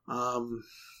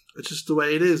it's just the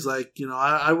way it is. Like,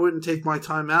 I wouldn't take my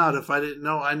time out if I didn't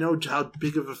know. I know how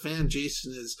big of a fan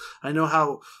Jason is. I know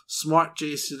how smart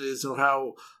Jason is, or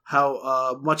how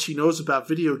much he knows about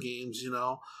video games,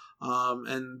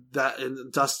 and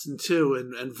Dustin too,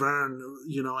 and Vern,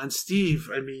 and Steve.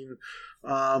 I mean,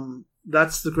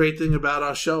 that's the great thing about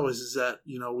our show is that,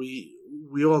 we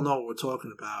all know what we're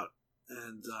talking about.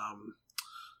 And,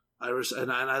 I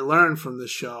learned from this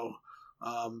show,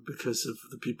 because of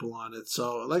the people on it.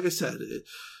 So, like I said,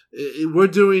 we're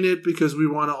doing it because we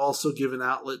want to also give an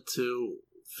outlet to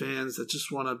fans that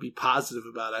just want to be positive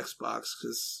about Xbox,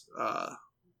 because,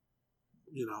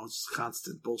 it's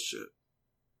constant bullshit.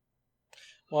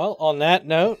 Well, on that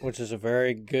note, which is a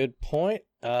very good point,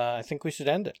 I think we should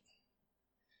end it.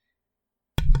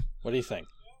 What do you think?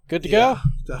 Good to go?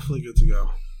 Definitely good to go.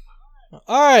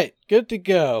 All right, good to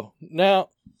go.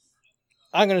 Now,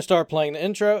 I'm going to start playing the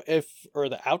intro, or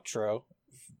the outro.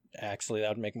 Actually, that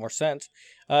would make more sense.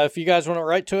 If you guys want to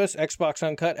write to us,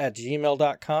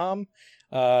 xboxuncut@gmail.com.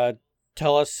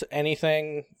 Tell us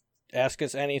anything, ask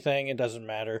us anything, it doesn't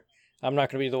matter. I'm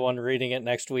not going to be the one reading it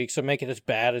next week, so make it as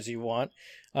bad as you want.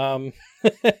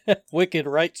 Wicked,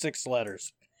 write 6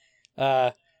 letters.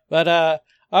 All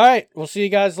right, we'll see you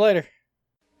guys later.